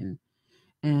Hanks was in,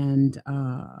 and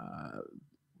I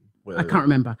can't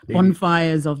remember.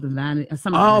 Bonfires of the Vanity or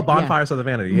something. Oh, Bonfires of the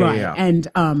Vanity. Yeah, right. yeah. And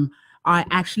I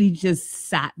actually just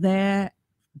sat there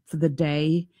for the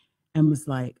day and was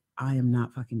like, I am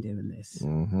not fucking doing this.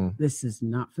 This is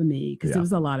not for me, because there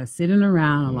was a lot of sitting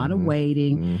around, a lot of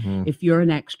waiting. If you're an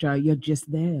extra, you're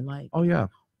just there like, oh yeah,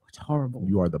 it's horrible.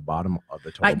 You are the bottom of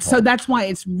the totem pole. So that's why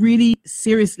it's really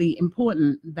seriously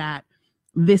important that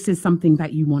this is something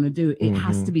that you want to do. It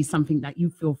has to be something that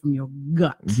you feel from your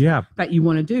gut that you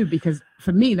want to do, because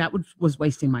for me that was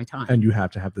wasting my time. And you have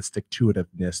to have the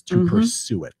stick-to-itiveness to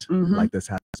pursue it. Like this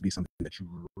has to be something that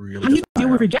you really How do you deal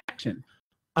with rejection?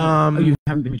 You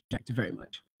haven't been rejected very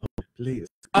much. Oh, please.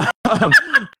 Oh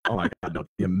my God, no.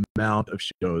 The amount of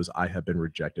shows I have been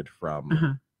rejected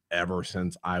from ever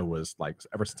since I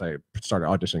started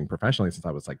auditioning professionally, since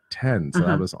I was like 10. So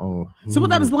that was So what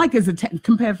that was like as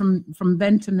compared from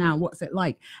then to now, what's it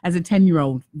like as a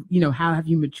 10-year-old? You know, how have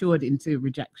you matured into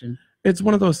rejection? It's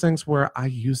one of those things where I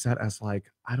use that as like,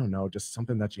 I don't know, just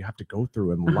something that you have to go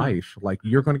through in life. Like,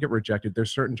 you're going to get rejected.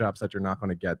 There's certain jobs that you're not going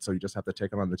to get. So you just have to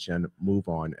take it on the chin, move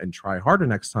on, and try harder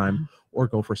next time, or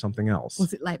go for something else.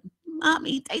 Was it like,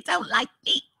 Mommy, they don't like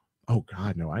me? Oh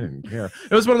God, no, I didn't care.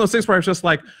 It was one of those things where I was just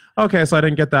like, okay, so I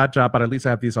didn't get that job, but at least I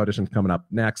have these auditions coming up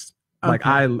next. Like,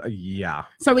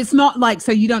 So it's not like,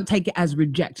 so you don't take it as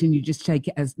rejection, you just take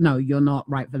it as, no, you're not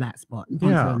right for that spot. And on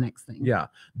to the next thing. Yeah.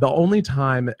 The only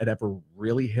time it ever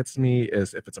really hits me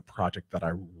is if it's a project that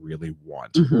I really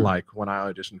want. Like when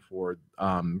I auditioned for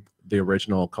the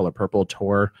original Color Purple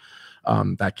tour,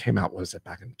 that came out, was it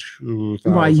back in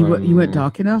 2000? Why, you weren't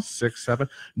dark enough? 6, 7?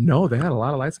 No, they had a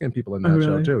lot of light-skinned people in that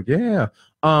show too. Yeah.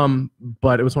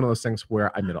 But it was one of those things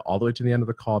where I made it all the way to the end of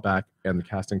the callback, and the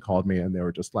casting called me, and they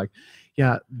were just like,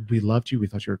 yeah, we loved you, we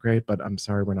thought you were great, but I'm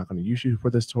sorry, we're not going to use you for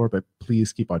this tour, but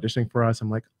please keep auditioning for us. I'm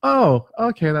like, oh,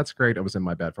 okay, that's great. I was in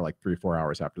my bed for like 3-4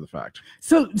 hours after the fact.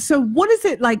 So what is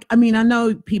it like? I mean, I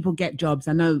know people get jobs,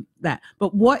 I know that,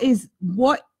 but what is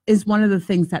one of the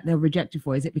things that they're rejected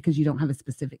for? Is it because you don't have a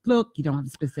specific look, you don't have a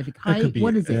specific height? It could be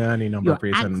what is it? Any number of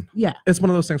reasons. It's one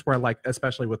of those things where, like,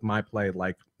 especially with my play,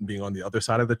 like being on the other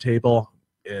side of the table,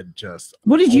 it just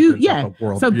so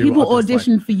people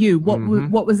auditioned for you.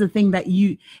 What was the thing that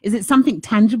is it something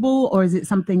tangible, or is it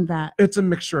something that it's a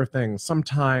mixture of things?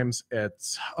 Sometimes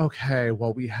it's okay,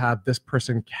 well, we have this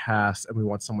person cast and we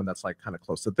want someone that's like kind of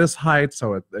close to this height,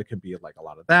 so it could be like a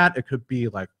lot of that. It could be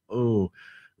like, oh,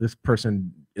 this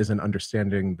person isn't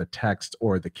understanding the text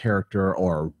or the character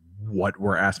or what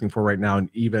we're asking for right now. And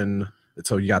even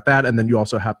so, you got that. And then you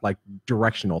also have like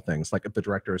directional things. Like if the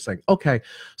director is saying, okay,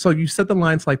 so you said the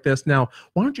lines like this, now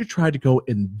why don't you try to go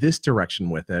in this direction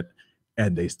with it?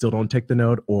 And they still don't take the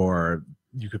note, or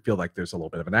you could feel like there's a little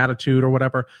bit of an attitude or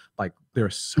whatever. Like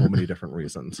there's so many different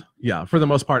reasons. Yeah. For the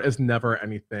most part, it's never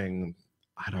anything,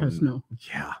 personal.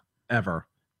 Yeah. Ever.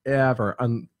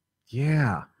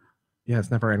 Yeah. Yeah,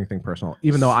 it's never anything personal,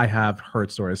 even though I have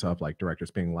heard stories of like directors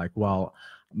being like, well,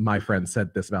 my friend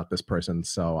said this about this person,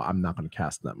 so I'm not going to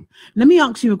cast them. Let me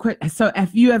ask you a quick. So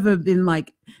have you ever been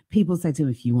like, people say to him,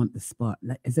 if you want the spot,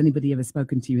 like, has anybody ever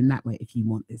spoken to you in that way? If you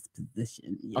want this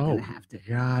position, you're going to have to.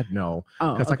 God, no.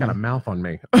 Because I got a mouth on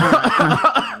me.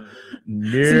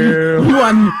 No. So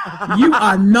you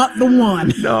are not the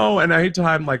one. No, and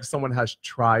anytime like someone has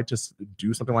tried to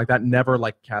do something like that, never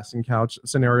like casting couch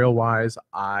scenario wise,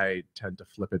 I tend to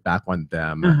flip it back on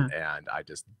them and I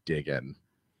just dig in.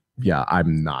 yeah,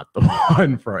 I'm not the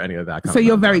one for any of that. So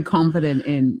you're very confident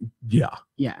in. Yeah.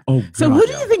 Oh, so God,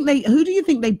 who do you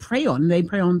think they prey on? They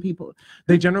prey on people.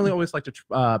 They generally always like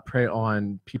to prey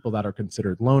on people that are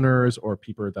considered loners or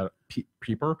people that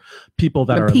people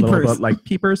that are a little bit like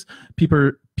peepers.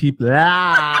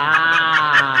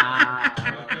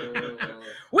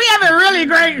 We have a really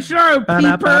great show,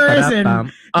 peepers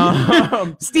and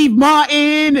Steve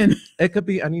Martin, and it could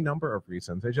be any number of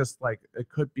reasons. It just like it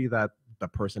could be that the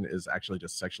person is actually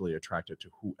just sexually attracted to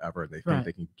whoever they think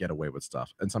they can get away with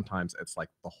stuff. And sometimes it's like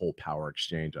the whole power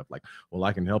exchange of like, well,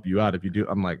 I can help you out if you do.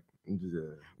 I'm like,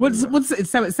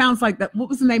 so it sounds like that. What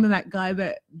was the name of that guy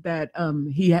that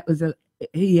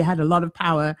he had a lot of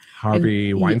power?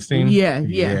 Harvey Weinstein.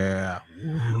 Yeah.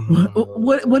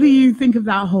 What do you think of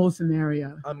that whole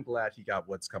scenario? I'm glad he got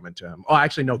what's coming to him. Oh,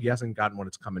 actually, no, he hasn't gotten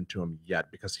what's coming to him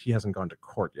yet because he hasn't gone to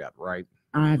court yet, right?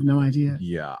 I have no idea.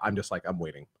 Yeah, I'm just like, I'm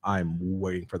waiting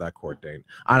for that court date.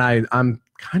 And I'm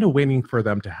kind of waiting for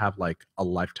them to have like a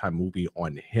Lifetime movie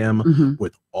on him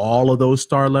with all of those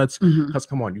starlets. Because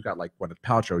come on, you got like Gwyneth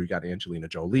Paltrow, you got Angelina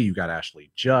Jolie, you got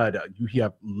Ashley Judd, you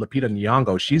have Lupita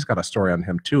Nyong'o. She's got a story on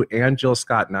him too, and Jill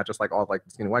Scott, not just like all like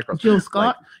the skinny white girls. Jill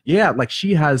Scott, like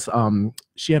she has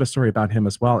she had a story about him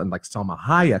as well, and like Salma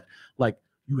Hayek. Like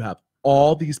you have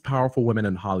all these powerful women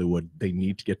in Hollywood, they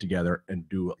need to get together and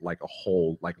do like a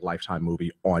whole like Lifetime movie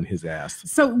on his ass.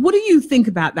 So what do you think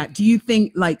about that? Do you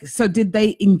think so did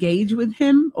they engage with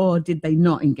him or did they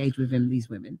not engage with him,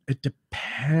 these women? It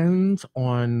depends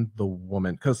on the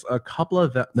woman, because a couple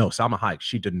of them, no, Salma Hayek,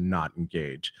 she did not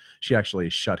engage. She actually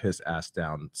shut his ass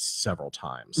down several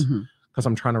times. Because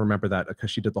I'm trying to remember that because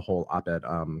she did the whole op-ed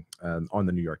on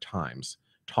the New York Times,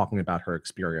 talking about her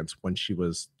experience when she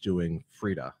was doing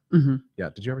Frida. Yeah,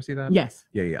 did you ever see that? Yes.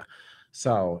 Yeah.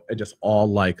 So it just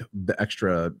all like the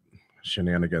extra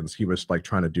shenanigans he was like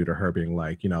trying to do to her, being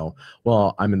like,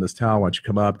 well, I'm in this town, why don't you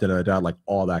come up, da-da-da, like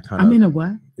all that kind of. I'm in a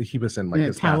what? He was in like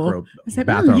his towel.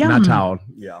 bathrobe, not towel.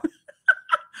 Yeah.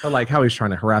 But like how he's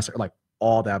trying to harass her, like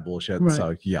all that bullshit. Right.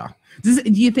 So yeah. Do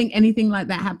you think anything like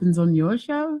that happens on your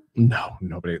show? No,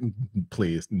 nobody.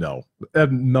 Please, no.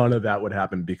 None of that would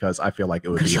happen because I feel like it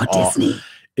would be Disney.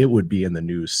 It would be in the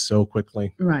news so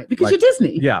quickly. Right, because you're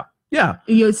Disney. Yeah.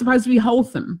 You're supposed to be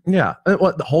wholesome. Yeah.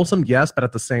 Well, wholesome, yes, but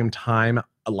at the same time,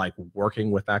 like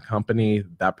working with that company,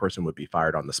 that person would be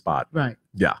fired on the spot. Right.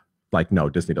 Yeah. Like no,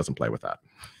 Disney doesn't play with that.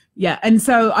 Yeah, and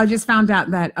so I just found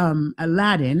out that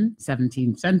Aladdin,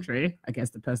 17th century, I guess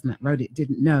the person that wrote it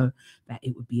didn't know that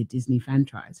it would be a Disney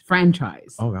franchise.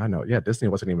 Oh, I know. Yeah, Disney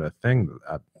wasn't even a thing.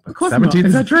 Of course 17th. Not.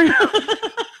 Is that true?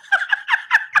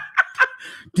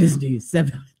 Disney,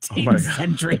 17th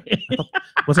century.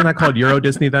 Wasn't that called Euro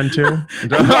Disney then too?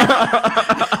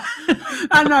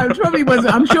 I know, it probably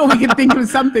wasn't. I'm sure we could think of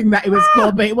something that it was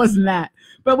called, but it wasn't that.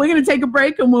 But we're going to take a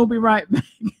break and we'll be right back.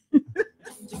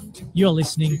 You're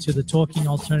listening to the Talking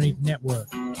Alternative Network.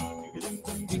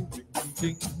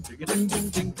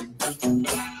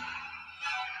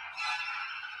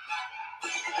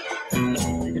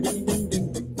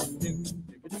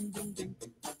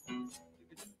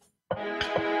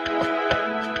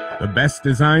 The best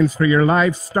designs for your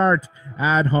life start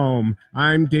at home.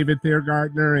 I'm David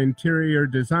Thiergartner, interior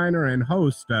designer and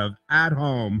host of At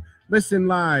Home. Listen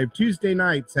live Tuesday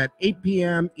nights at 8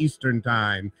 p.m. Eastern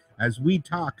Time as we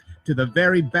talk to the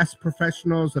very best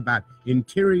professionals about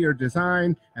interior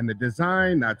design and the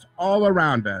design that's all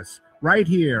around us, right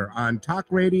here on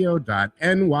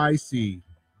talkradio.nyc.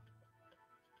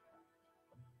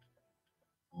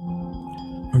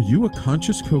 Are you a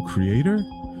conscious co-creator?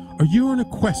 Are you on a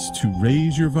quest to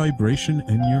raise your vibration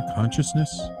and your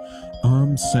consciousness?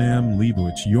 I'm Sam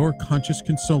Leibowitz, your conscious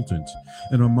consultant,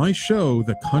 and on my show,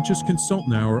 The Conscious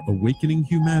Consultant Hour, Awakening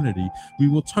Humanity, we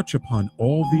will touch upon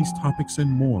all these topics and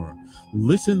more.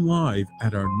 Listen live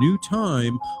at our new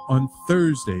time on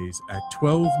Thursdays at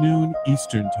 12 noon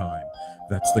Eastern Time.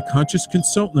 That's The Conscious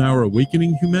Consultant Hour,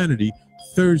 Awakening Humanity,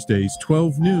 Thursdays,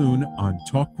 12 noon on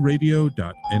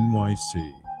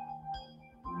talkradio.nyc.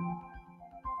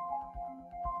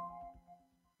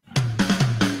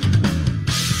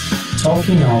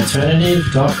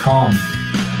 TalkingAlternative.com.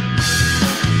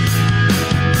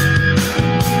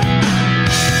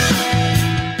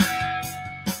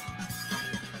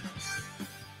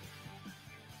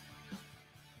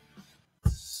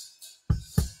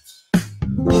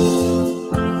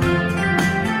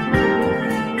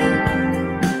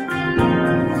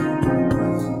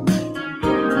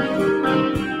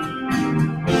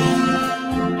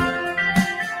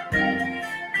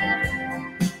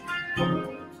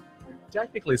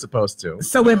 technically supposed to.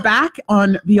 So we're back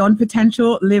on Beyond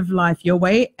Potential, Live Life Your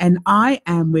Way, and I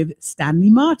am with Stanley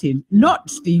Martin, not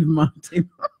Steve Martin.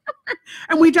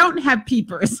 And we don't have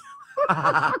peepers.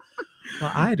 Well,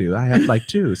 I do. I have like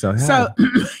two. So, so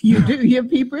you do. You have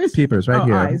peepers? Peepers right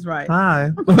here. Eyes, right.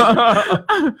 Hi.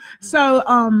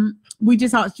 So we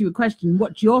just asked you a question.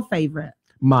 What's your favorite?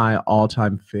 My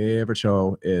all-time favorite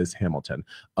show is Hamilton.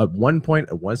 At one point,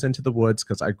 it was Into the Woods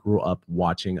because I grew up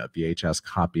watching a VHS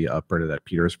copy of Bernadette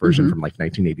Peters' version from like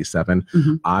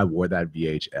 1987. I wore that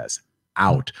VHS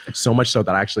out, so much so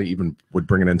that I actually even would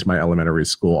bring it into my elementary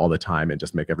school all the time and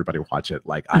just make everybody watch it.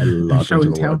 Like, I love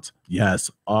Into the Woods.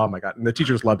 Yes. Oh my God. And the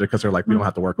teachers loved it because they're like, we don't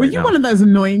have to work Were right you now. one of those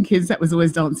annoying kids that was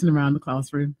always dancing around the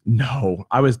classroom? No,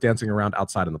 I was dancing around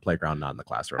outside in the playground, not in the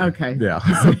classroom. Okay. Yeah.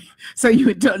 So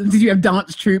you did you have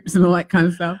dance troops and all that kind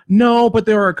of stuff? No, but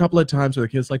there were a couple of times where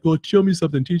the kids like, well, show me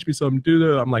something, teach me something, do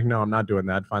that. I'm like, no, I'm not doing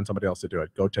that. Find somebody else to do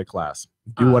it. Go take class.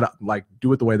 Do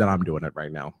it the way that I'm doing it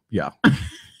right now. Yeah.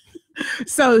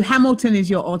 So Hamilton is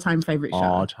your all-time favorite show?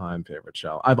 All-time favorite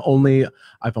show. I've only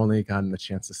gotten the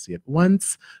chance to see it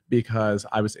once because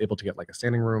I was able to get like a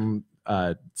standing room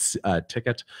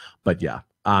ticket. But yeah,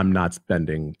 I'm not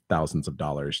spending thousands of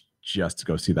dollars just to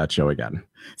go see that show again.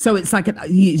 So it's like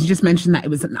you just mentioned that it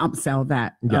was an upsell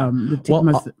that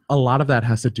a lot of that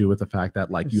has to do with the fact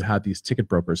that like you have these ticket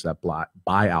brokers that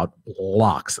buy out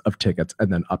blocks of tickets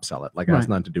and then upsell it. Like it has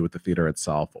nothing to do with the theater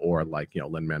itself or like, you know,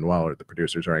 Lin-Manuel or the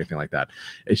producers or anything like that.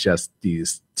 It's just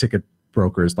these ticket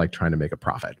brokers like trying to make a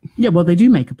profit. Yeah, well, they do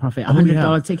make a profit.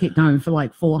 $100 ticket going for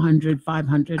like $400,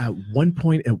 $500. At one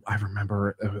point, I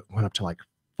remember it went up to like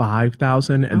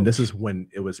 5,000, and this is when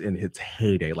it was in its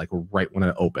heyday, like right when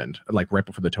it opened, like right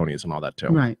before the Tonys and all that too.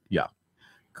 Right. Yeah.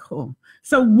 Cool.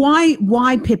 So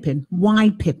why Pippin? Why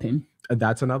Pippin? And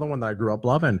that's another one that I grew up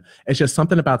loving. It's just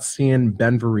something about seeing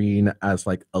Ben Vereen as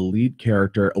like a lead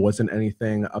character. It wasn't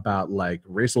anything about like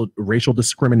racial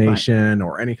discrimination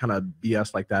or any kind of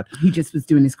BS like that. He just was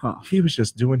doing his craft. He was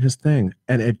just doing his thing,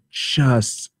 and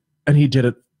he did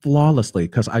it flawlessly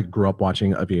because I grew up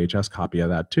watching a VHS copy of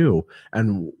that too.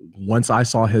 And once I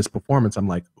saw his performance, I'm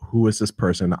like, who is this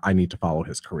person? I need to follow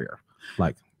his career.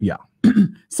 Like, yeah.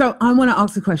 So I want to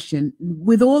ask a question.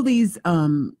 With all these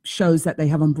shows that they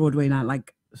have on Broadway now,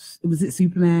 like, was it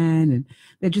Superman? And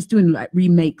they're just doing like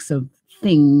remakes of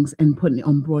things and putting it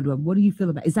on Broadway. What do you feel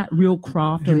about? Is that real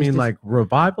craft? You mean like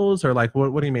revivals or like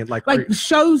what do you mean? Like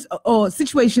shows or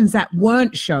situations that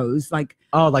weren't shows, like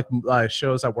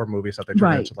shows that were movies that they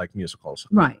turned into like musicals.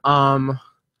 Right.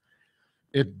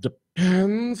 It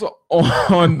depends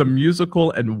on the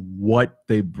musical and what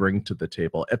they bring to the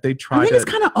table. If they try, I think it's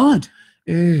kind of odd.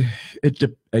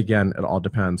 Again, it all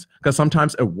depends because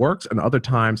sometimes it works and other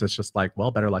times it's just like, well,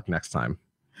 better luck next time.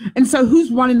 And so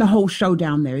who's running the whole show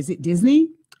down there? Is it Disney?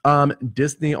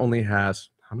 Disney only has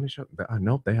how many shows?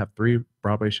 Nope, they have 3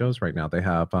 Broadway shows right now. They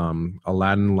have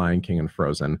Aladdin, Lion King, and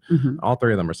Frozen. All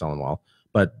 3 of them are selling well.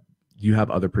 But you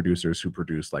have other producers who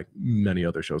produce like many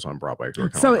other shows on Broadway.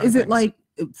 So is it like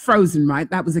Frozen, right?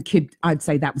 That was a kid. I'd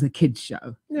say that was a kid's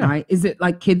show, right? Is it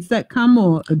like kids that come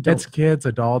or adults? It's kids,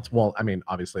 adults. Well, I mean,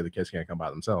 obviously the kids can't come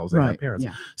by themselves. They have parents.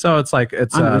 Yeah. So it's like,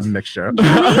 it's a mixture.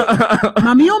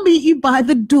 Mommy will meet you by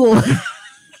the door.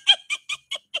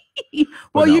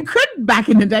 Well, you could back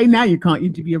in the day. Now you can't.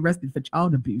 You'd be arrested for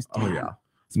child abuse. Oh, yeah.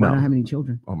 So I don't have any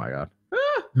children. Oh, my God.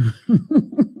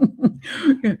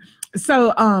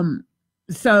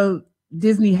 So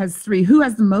Disney has 3. Who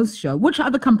has the most show? Which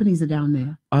other companies are down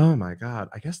there? Oh my God.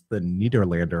 I guess the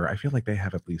Nederlander, I feel like they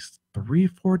have at least 3,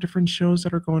 4 different shows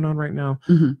that are going on right now.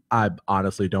 I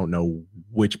honestly don't know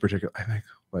which particular, I think,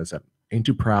 what is that? Ain't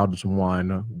Too Proud is one,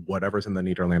 whatever's in the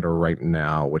Nederlander right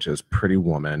now, which is Pretty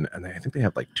Woman. And I think they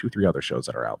have like 2, 3 other shows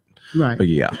that are out. Right. But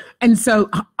yeah. And so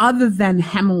other than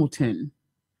Hamilton,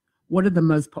 what are the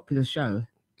most popular shows?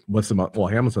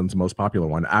 Hamilton's the most popular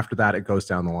one. After that, it goes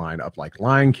down the line of like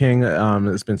Lion King.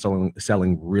 It's been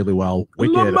selling really well.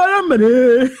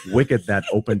 Wicked that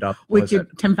opened up. Wicked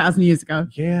 10,000 years ago.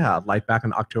 Yeah, like back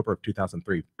in October of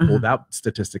 2003. Pulled that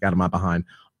statistic out of my behind.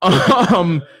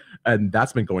 And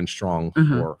that's been going strong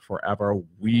for forever.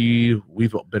 We've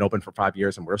been open for 5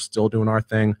 years and we're still doing our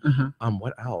thing.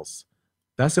 What else?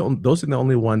 Those are the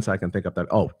only ones I can think of that.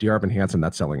 Oh, Dear Evan Hansen,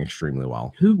 that's selling extremely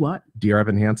well. Who? What? Dear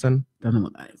Evan Hansen. Don't know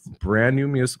what that is. Brand new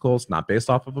musicals, not based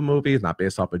off of a movie. It's not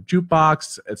based off a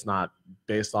jukebox. It's not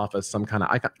based off of some kind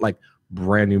of like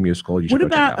brand new musical. You should what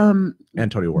about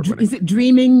and Tony Award winning. Is it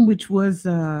Dreaming? Which was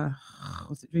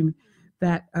was it Dreaming?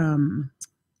 That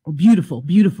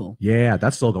Beautiful. Yeah,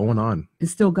 that's still going on.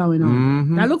 It's still going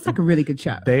on. That looks like a really good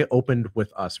show. They opened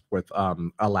with us with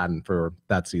Aladdin for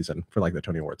that season, for like the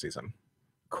Tony Award season.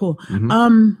 Cool.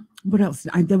 What else?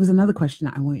 There was another question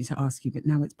that I wanted to ask you, but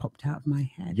now it's popped out of my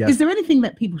head. Yes. Is there anything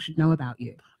that people should know about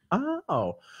you?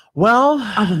 Oh, well,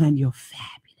 other than you're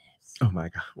fabulous. Oh my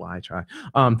God. Well, I try.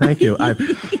 Thank you.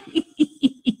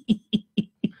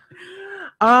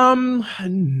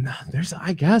 There's,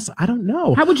 I guess, I don't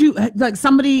know. How would you, like,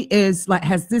 somebody is like,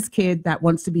 has this kid that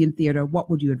wants to be in theater, what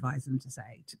would you advise them to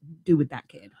say, to do with that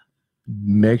kid?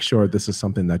 Make sure this is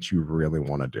something that you really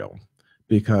want to do,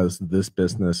 because this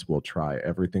business will try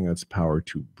everything in its power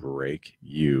to break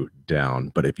you down.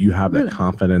 But if you have that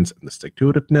confidence and the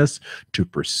stick-to-itiveness to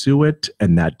pursue it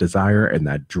and that desire and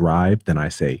that drive, then I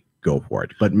say go for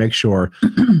it. But make sure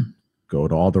go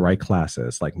to all the right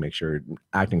classes, like make sure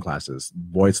acting classes,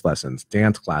 voice lessons,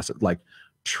 dance classes, like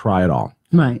try it all.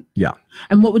 Right. Yeah.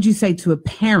 And what would you say to a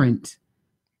parent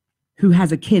who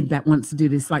has a kid that wants to do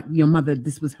this? Like your mother,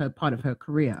 this was her part of her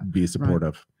career. Be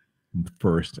supportive. Right.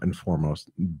 First and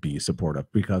foremost, be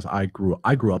supportive, because I grew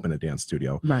up in a dance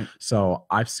studio. Right. So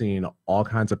I've seen all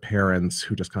kinds of parents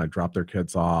who just kind of drop their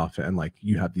kids off, and like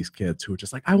you have these kids who are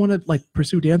just like, I want to like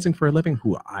pursue dancing for a living,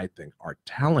 who I think are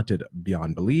talented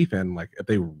beyond belief, and like if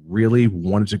they really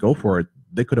wanted to go for it,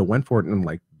 they could have went for it and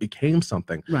like became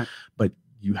something. Right. But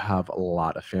you have a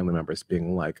lot of family members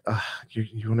being like,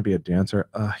 you want to be a dancer?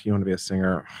 You want to be a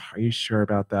singer? Are you sure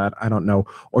about that? I don't know.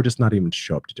 Or just not even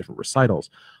show up to different recitals,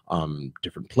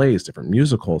 different plays, different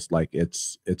musicals. Like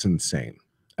it's insane.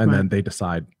 And then they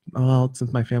decide, oh, well,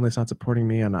 since my family's not supporting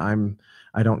me and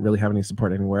I don't really have any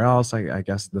support anywhere else, I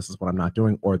guess this is what I'm not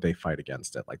doing. Or they fight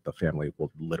against it. Like the family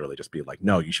will literally just be like,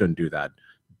 no, you shouldn't do that.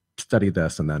 Study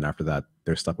this, and then after that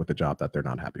they're stuck with the job that they're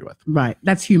not happy with. Right.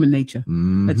 That's human nature.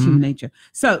 Mm-hmm. That's human nature.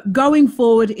 So going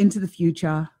forward into the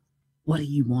future, what do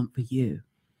you want for you?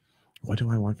 What do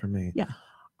I want for me? Yeah,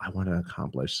 I want to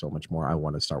accomplish so much more. I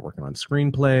want to start working on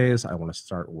screenplays. I want to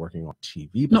start working on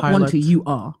TV not pilots. want to, you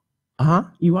are.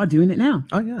 You are doing it now.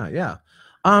 Oh yeah.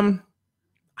 I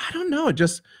don't know,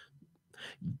 just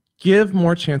give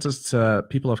more chances to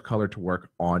people of color to work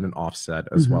on and off set,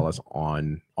 as well as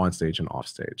on stage and off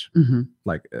stage,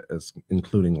 like as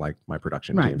including like my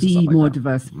production teams. Be more like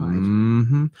diversified.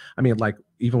 I mean, like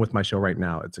even with my show right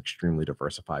now, it's extremely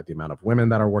diversified. The amount of women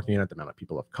that are working in it, the amount of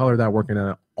people of color that are working in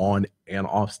it, on and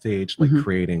off stage, like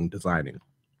creating, designing,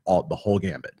 the whole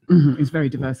gambit. It's very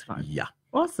diversified. Yeah.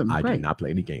 Awesome. I Great. do not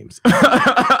play any games.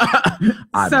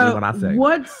 I do what I say.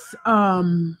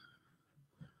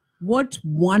 What's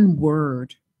one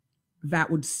word that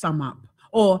would sum up?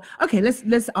 Or okay,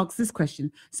 let's ask this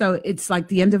question. So it's like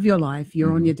the end of your life.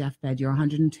 You're on your deathbed. You're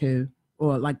 102,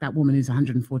 or like that woman who's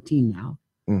 114 now.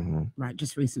 Right.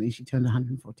 Just recently, she turned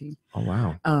 114. Oh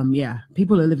wow. Yeah.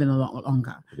 People are living a lot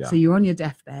longer. Yeah. So you're on your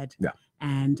deathbed. Yeah.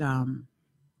 And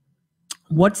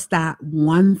what's that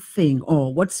one thing,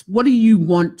 or what do you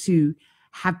want to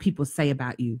have people say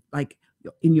about you, like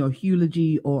in your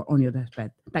eulogy or on your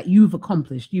deathbed, that you've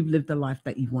accomplished, you've lived the life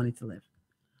that you've wanted to live?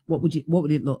 What would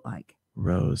it look like?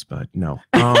 Rosebud. No.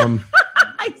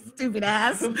 Stupid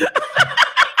ass.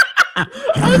 I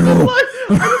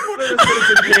just wanted a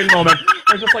Citizen Kane moment.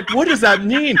 I was just like, what does that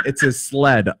mean? It's his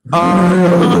sled.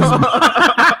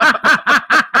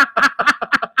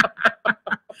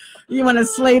 You want to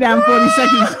slay down 40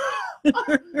 seconds?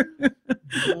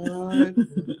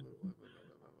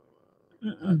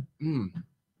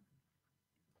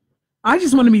 I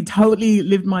just want to be totally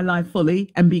live my life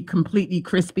fully and be completely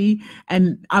crispy,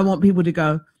 and I want people to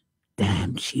go,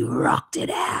 damn, she rocked it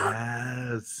out.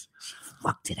 Yes, she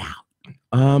rocked it out.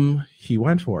 He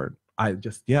went for it.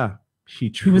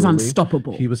 He was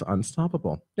unstoppable. He was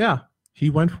unstoppable. Yeah, he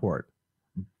went for it.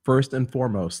 First and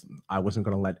foremost, I wasn't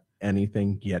going to let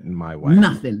anything get in my way.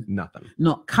 Nothing.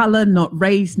 Not color, not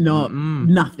race, not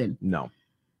nothing. No.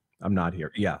 I'm not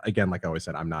here. Yeah. Again, like I always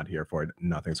said, I'm not here for it.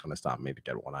 Nothing's going to stop me to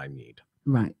get what I need.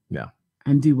 Right. Yeah.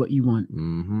 And do what you want.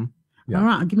 Yeah. All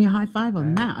right. Give me a high five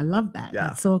on that. I love that. Yeah.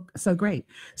 That's so great.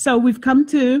 So we've come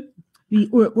to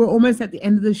we're almost at the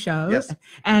end of the show. Yes.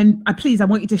 And I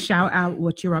want you to shout out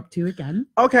what you're up to again.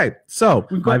 Okay. So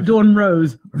we've got Dawn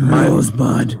Rose.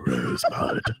 Rosebud.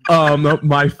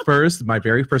 My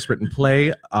very first written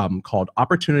play called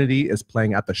Opportunity is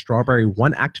playing at the Strawberry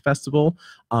One Act Festival,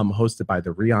 hosted by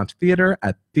the Riant Theater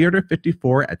at Theater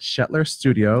 54 at Shetler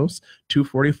Studios,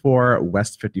 244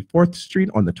 West 54th Street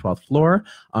on the 12th floor.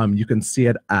 You can see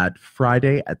it at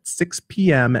Friday at 6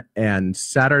 p.m. and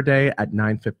Saturday at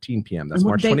 9:15 p.m. That's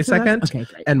March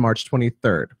 22nd and March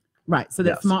 23rd. Right. So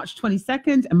that's March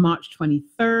 22nd and March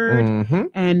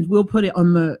 23rd. And we'll put it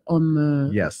on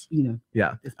the yes. You know.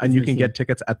 Yeah. And you can get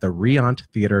tickets at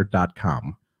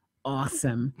therianttheater.com.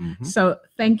 awesome. Mhm. So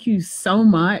thank you so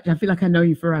much. I feel like I know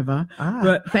you forever, Ah.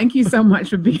 but thank you so much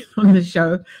for being on the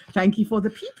show. Thank you for the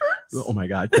peepers. Oh my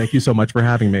God. Thank you so much for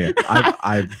having me.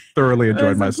 I've thoroughly It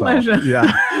enjoyed was a myself. pleasure.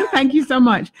 Yeah. Thank you so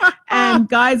much. And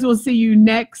guys, we'll see you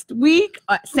next week.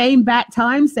 Same bat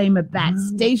time, same at bat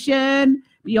station.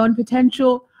 Beyond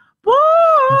Potential.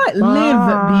 Bye.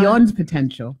 Live beyond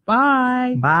potential.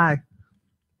 Bye. Bye.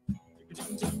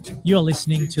 You're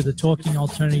listening to the Talking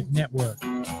Alternative Network.